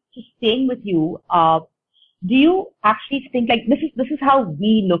 just staying with you, do you actually think like this is how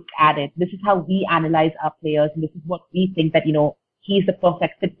we look at it? This is how we analyze our players, and this is what we think that, he's the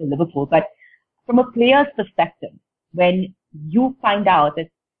perfect fit for Liverpool. But from a player's perspective, when you find out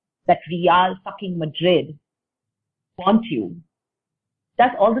that Real fucking Madrid want you,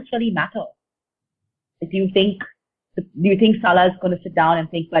 does all this really matter? Do you think Salah is going to sit down and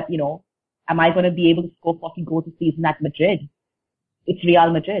think, but, am I going to be able to score 40 goals a season at Madrid? It's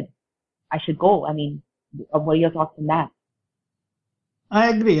Real Madrid. I should go. I mean, what are your thoughts on that? I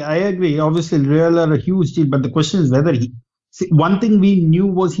agree. Obviously, Real are a huge team, but the question is whether one thing we knew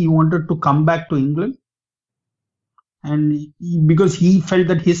was he wanted to come back to England. And because he felt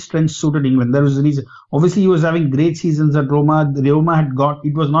that his strength suited England. There was a reason. Obviously, he was having great seasons at Roma.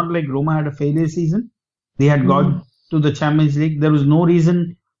 It was not like Roma had a failure season. They had gone to the Champions League. There was no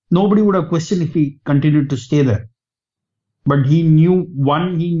reason. Nobody would have questioned if he continued to stay there. But he knew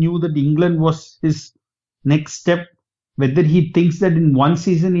that England was his next step. Whether he thinks that in one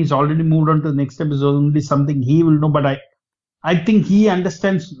season he's already moved on to the next step is only something he will know. But I think he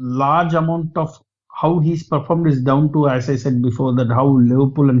understands large amount of how he's performed is down to, as I said before, that how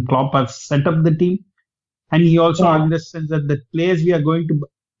Liverpool and Klopp have set up the team. And he also understands that the players we are going to...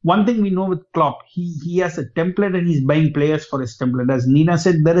 One thing we know with Klopp, he has a template and he's buying players for his template. As Nina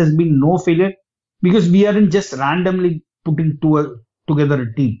said, there has been no failure because we aren't just randomly putting together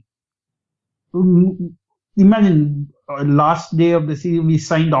a team. Imagine last day of the season, we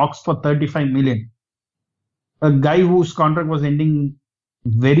signed Ox for 35 million. A guy whose contract was ending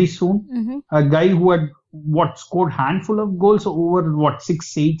very soon. A guy who had scored handful of goals over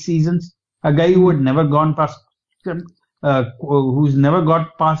 6-8 seasons. A guy who had never gone past, who's never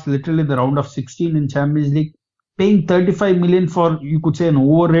got past literally the round of 16 in Champions League. Paying 35 million for, you could say, an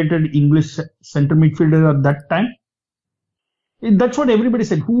overrated English centre midfielder at that time. That's what everybody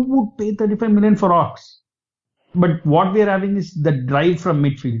said. Who would pay 35 million for Ox? But what we are having is the drive from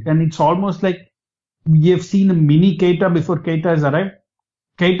midfield. And it's almost like we have seen a mini Keita before Keita has arrived.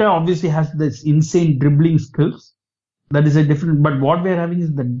 Keita obviously has this insane dribbling skills. That is a different, but what we are having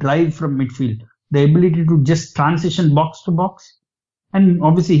is the drive from midfield. The ability to just transition box to box. And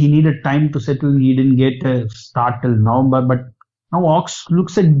obviously he needed time to settle. He didn't get a start till November, but now Ox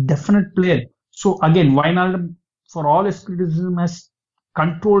looks a definite player. So again, Wijnaldum, for all his criticism, has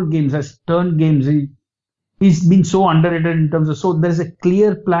controlled games, has turned games. He's been so underrated in terms of, so there's a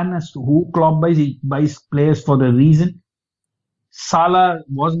clear plan as to who Klopp buys. He buys players for a reason. Salah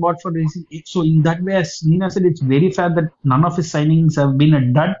was bought for a reason. So in that way, as Nina said, it's very fair that none of his signings have been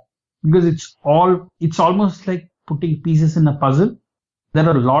a dud because it's almost like putting pieces in a puzzle. There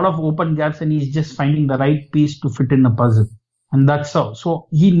are a lot of open gaps and he's just finding the right piece to fit in a puzzle. And that's how. So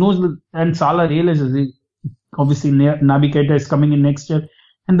he knows that, and Salah realizes obviously Naby Keita is coming in next year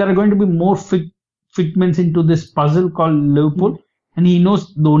and there are going to be more fitments into this puzzle called Liverpool. And he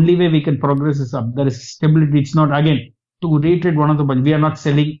knows the only way we can progress is up. There is stability. It's not, again, to reiterate one of the points, we are not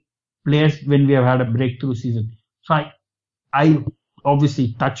selling players when we have had a breakthrough season. So I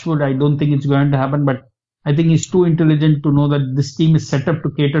obviously, touch wood, I don't think it's going to happen, but I think he's too intelligent to know that this team is set up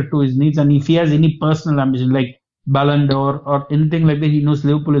to cater to his needs. And if he has any personal ambition, like Ballon d'Or or anything like that, he knows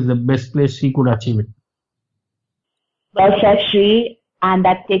Liverpool is the best place he could achieve it. Well said, Shri. And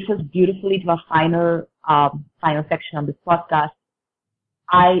that takes us beautifully to our final section of this podcast.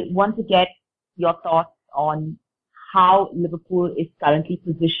 I want to get your thoughts on how Liverpool is currently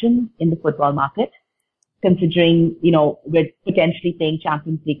positioned in the football market, considering, we're potentially playing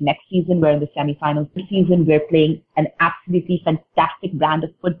Champions League next season. We're in the semi-finals this season. We're playing an absolutely fantastic brand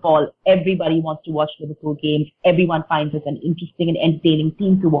of football. Everybody wants to watch Liverpool games. Everyone finds us an interesting and entertaining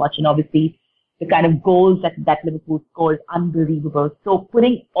team to watch. And obviously, the kind of goals that Liverpool scored is unbelievable. So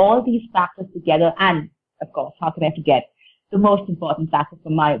putting all these factors together, and of course, how can I forget the most important factor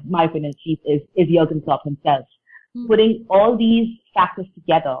from my opinion, Chief, is Jurgen Klopp himself. Putting all these factors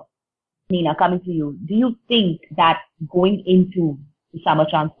together, Nina, coming to you, do you think that going into the summer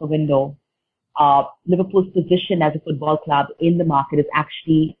transfer window, Liverpool's position as a football club in the market is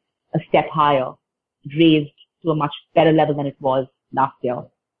actually a step higher, raised to a much better level than it was last year?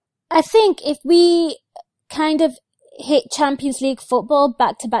 I think if we kind of hit Champions League football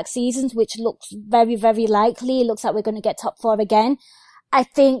back-to-back seasons, which looks very, very likely, it looks like we're going to get top 4 again, I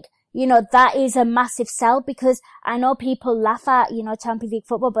think, that is a massive sell, because I know people laugh at, Champions League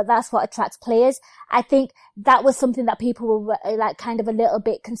football, but that's what attracts players. I think that was something that people were like kind of a little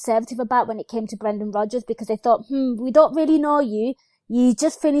bit conservative about when it came to Brendan Rodgers, because they thought, we don't really know you. You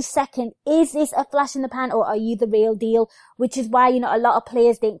just finished second. Is this a flash in the pan, or are you the real deal? Which is why, a lot of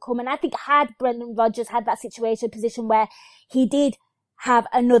players didn't come. And I think had Brendan Rodgers had that position where he did have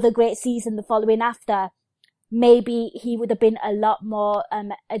another great season the following after, maybe he would have been a lot more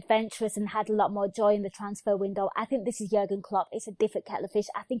adventurous and had a lot more joy in the transfer window. I think this is Jurgen Klopp. It's a different kettle of fish.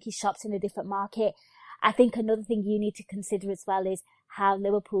 I think he shops in a different market. I think another thing you need to consider as well is how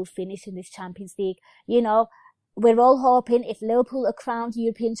Liverpool finish in this Champions League. We're all hoping if Liverpool are crowned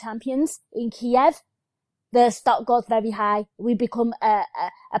European champions in Kiev, the stock goes very high. We become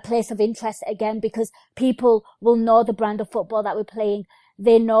a place of interest again, because people will know the brand of football that we're playing.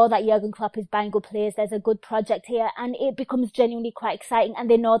 They know that Jurgen Klopp is buying good players. There's a good project here, and it becomes genuinely quite exciting.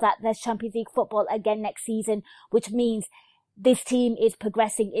 And they know that there's Champions League football again next season, which means this team is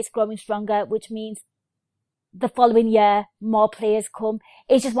progressing, it's growing stronger, which means the following year, more players come.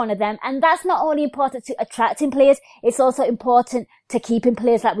 It's just one of them. And that's not only important to attracting players, it's also important to keeping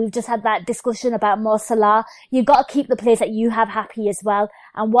players. Like we've just had that discussion about Mo Salah. You've got to keep the players that you have happy as well.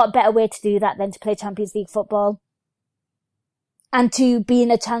 And what better way to do that than to play Champions League football? And to be in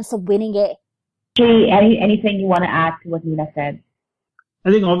a chance of winning it. Anything you want to add to what Nina said?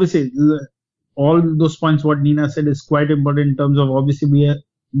 I think obviously all those points what Nina said is quite important in terms of obviously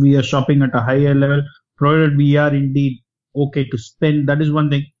we are shopping at a higher level. Provided we are indeed okay to spend, that is one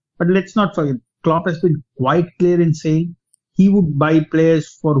thing. But let's not forget, Klopp has been quite clear in saying he would buy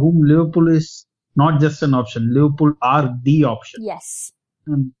players for whom Liverpool is not just an option. Liverpool are the option. Yes.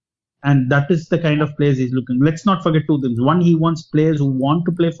 And that is the kind of players he's looking. Let's not forget two things. One, he wants players who want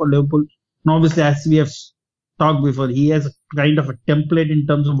to play for Liverpool. And obviously, as we have talked before, he has a kind of a template in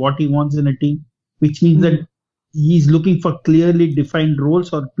terms of what he wants in a team, which means that he's looking for clearly defined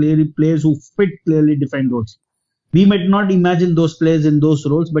roles or players who fit clearly defined roles. We might not imagine those players in those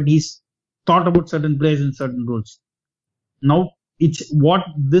roles, but he's thought about certain players in certain roles. Now, it's what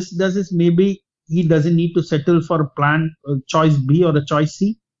this does is maybe he doesn't need to settle for a choice B or a choice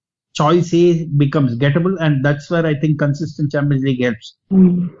C. Choice A becomes gettable, and that's where I think consistent Champions League helps.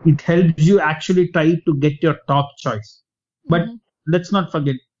 It helps you actually try to get your top choice. But let's not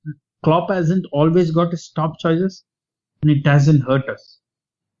forget, Klopp hasn't always got his top choices, and it hasn't hurt us.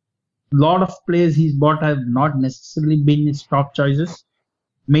 A lot of players he's bought have not necessarily been his top choices.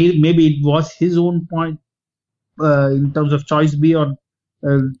 Maybe it was his own point in terms of choice B, or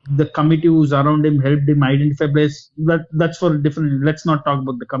the committee who's around him helped him identify players. That's for a different. Let's not talk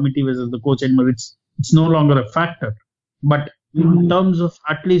about the committee versus the coach anymore. It's no longer a factor. But in terms of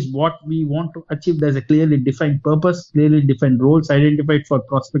at least what we want to achieve, there's a clearly defined purpose, clearly defined roles identified for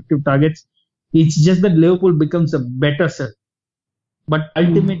prospective targets. It's just that Liverpool becomes a better sell. But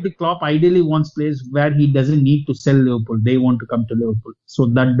ultimately, Klopp ideally wants players where he doesn't need to sell Liverpool. They want to come to Liverpool. So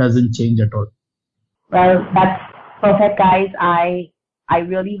that doesn't change at all. Well, that's perfect, guys. I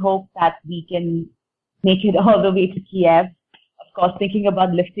really hope that we can make it all the way to Kiev. Of course, thinking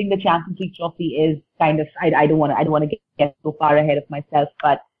about lifting the Champions League trophy is kind of, I don't want to get so far ahead of myself,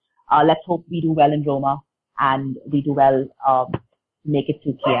 but let's hope we do well in Roma and we do well to make it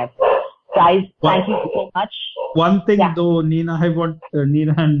to Kiev. Guys, thank you so much. One thing though, Nina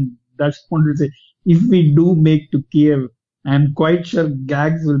and Dash wanted to say, if we do make to Kiev, I'm quite sure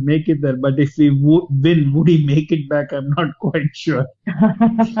Gags will make it there, but if we win, would he make it back? I'm not quite sure.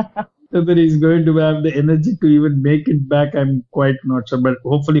 Whether he's going to have the energy to even make it back, I'm quite not sure. But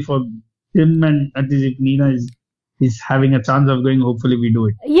hopefully for him, and at least if Nina is having a chance of going, hopefully we do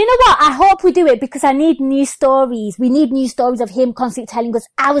it. You know what? I hope we do it, because I need new stories. We need new stories of him constantly telling us,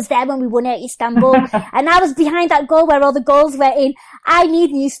 I was there when we won at Istanbul and I was behind that goal where all the goals were in. I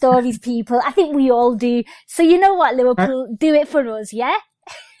need new stories, people. I think we all do. So you know what, Liverpool, do it for us, yeah?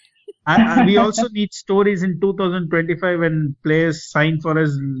 And we also need stories in 2025 when players sign for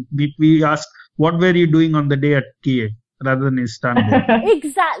us. We ask, what were you doing on the day at Kiev? rather than Istanbul.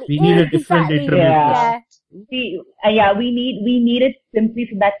 Exactly. We need a different interview. Yeah. We need it simply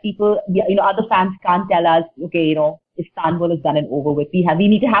so that people, other fans can't tell us, okay, Istanbul is done and over with. We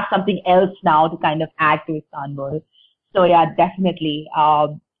need to have something else now to kind of add to Istanbul. So yeah, definitely.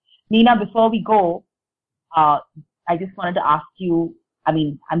 Nina, before we go, I just wanted to ask you,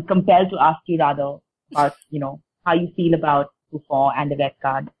 I'm compelled to ask you rather about, how you feel about Buffon and the red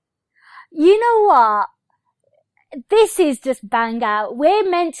card. You know what? This is just bang out. We're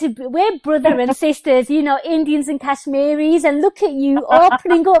brother and sisters, Indians and Kashmiris, and look at you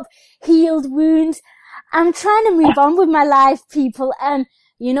opening up healed wounds. I'm trying to move on with my life, people. And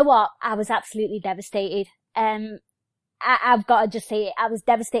you know what? I was absolutely devastated. I've got to just say it. I was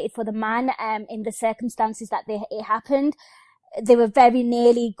devastated for the man, in the circumstances that it happened. They were very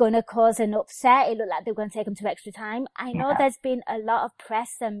nearly going to cause an upset. It looked like they were going to take him to extra time. I know there's been a lot of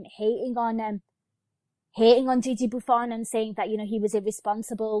press, hating on Gigi Buffon and saying that, he was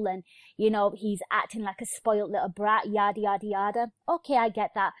irresponsible and, he's acting like a spoiled little brat, yada, yada, yada. Okay, I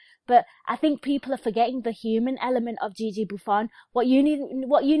get that. But I think people are forgetting the human element of Gigi Buffon. What you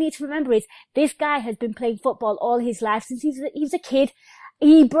need to remember is this guy has been playing football all his life since he was a kid.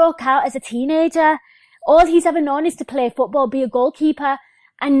 He broke out as a teenager. All he's ever known is to play football, be a goalkeeper.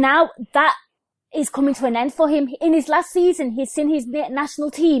 And now that is coming to an end for him. In his last season, he's seen his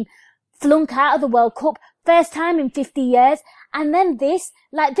national team flunk out of the World Cup, first time in 50 years. And then this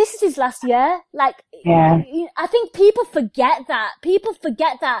is his last year. I think people forget that.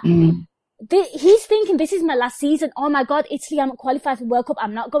 He's thinking, this is my last season. Oh my God, Italy, I'm not qualified for World Cup.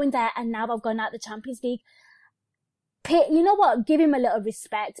 I'm not going there. And now I've gone out the Champions League. You know what? Give him a little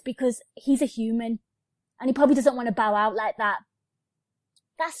respect because he's a human and he probably doesn't want to bow out like that.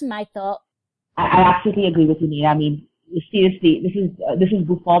 That's my thought. I absolutely agree with you, Nina. Seriously, this is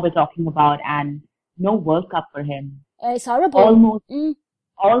Buffon we're talking about, and no World Cup for him. It's horrible.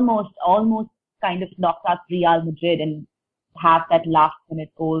 Almost kind of knocked out Real Madrid and have that last minute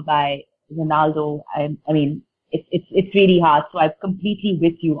goal by Ronaldo. It's really hard. So I'm completely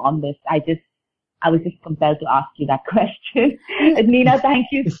with you on this. I was just compelled to ask you that question. Nina, thank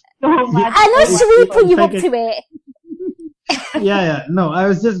you so much. I know Sheree put you up to it. Yeah. No, I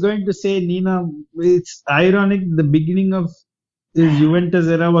was just going to say, Nina, it's ironic. The beginning of this Juventus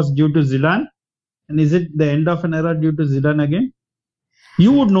era was due to Zidane. And is it the end of an era due to Zidane again?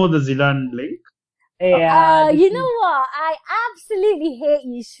 You would know the Zidane link. Yeah. You know what? I absolutely hate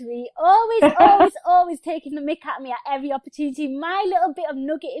you, Sheree. Always taking the mick at me at every opportunity. My little bit of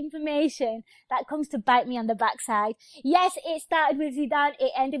nugget information that comes to bite me on the backside. Yes, it started with Zidane.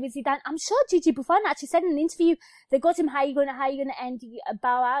 It ended with Zidane. I'm sure Gigi Buffon actually said in an interview, they got him, how you gonna end a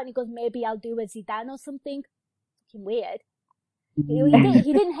bow out? And he goes, maybe I'll do a Zidane or something. Fucking weird.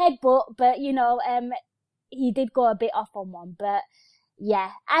 He didn't headbutt, but he did go a bit off on one, but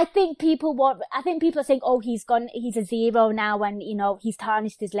yeah, I think people are saying, oh, he's a zero now and, he's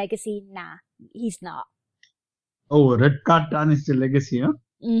tarnished his legacy. Nah, he's not. Oh, red card tarnished his legacy, huh?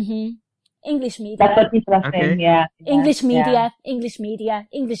 Mm-hmm. English media. That's what people are saying, yeah. English media,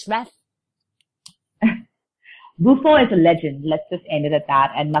 English ref. Buffon is a legend. Let's just end it at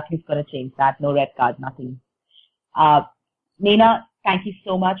that, and nothing's going to change that. No red card, nothing. Nina, thank you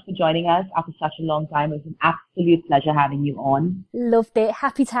so much for joining us after such a long time. It was an absolute pleasure having you on. Loved it.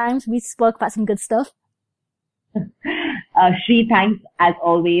 Happy times. We spoke about some good stuff. Shree, thanks as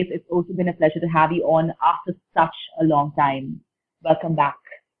always. It's also been a pleasure to have you on after such a long time. Welcome back.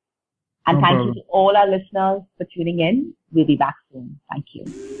 And thank you to all our listeners for tuning in. We'll be back soon. Thank you.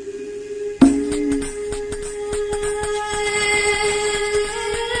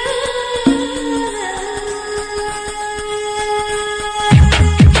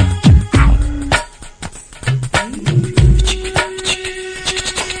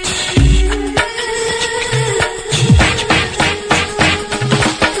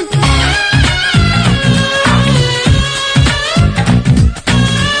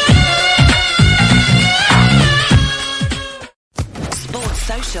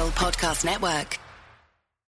 Podcast Network.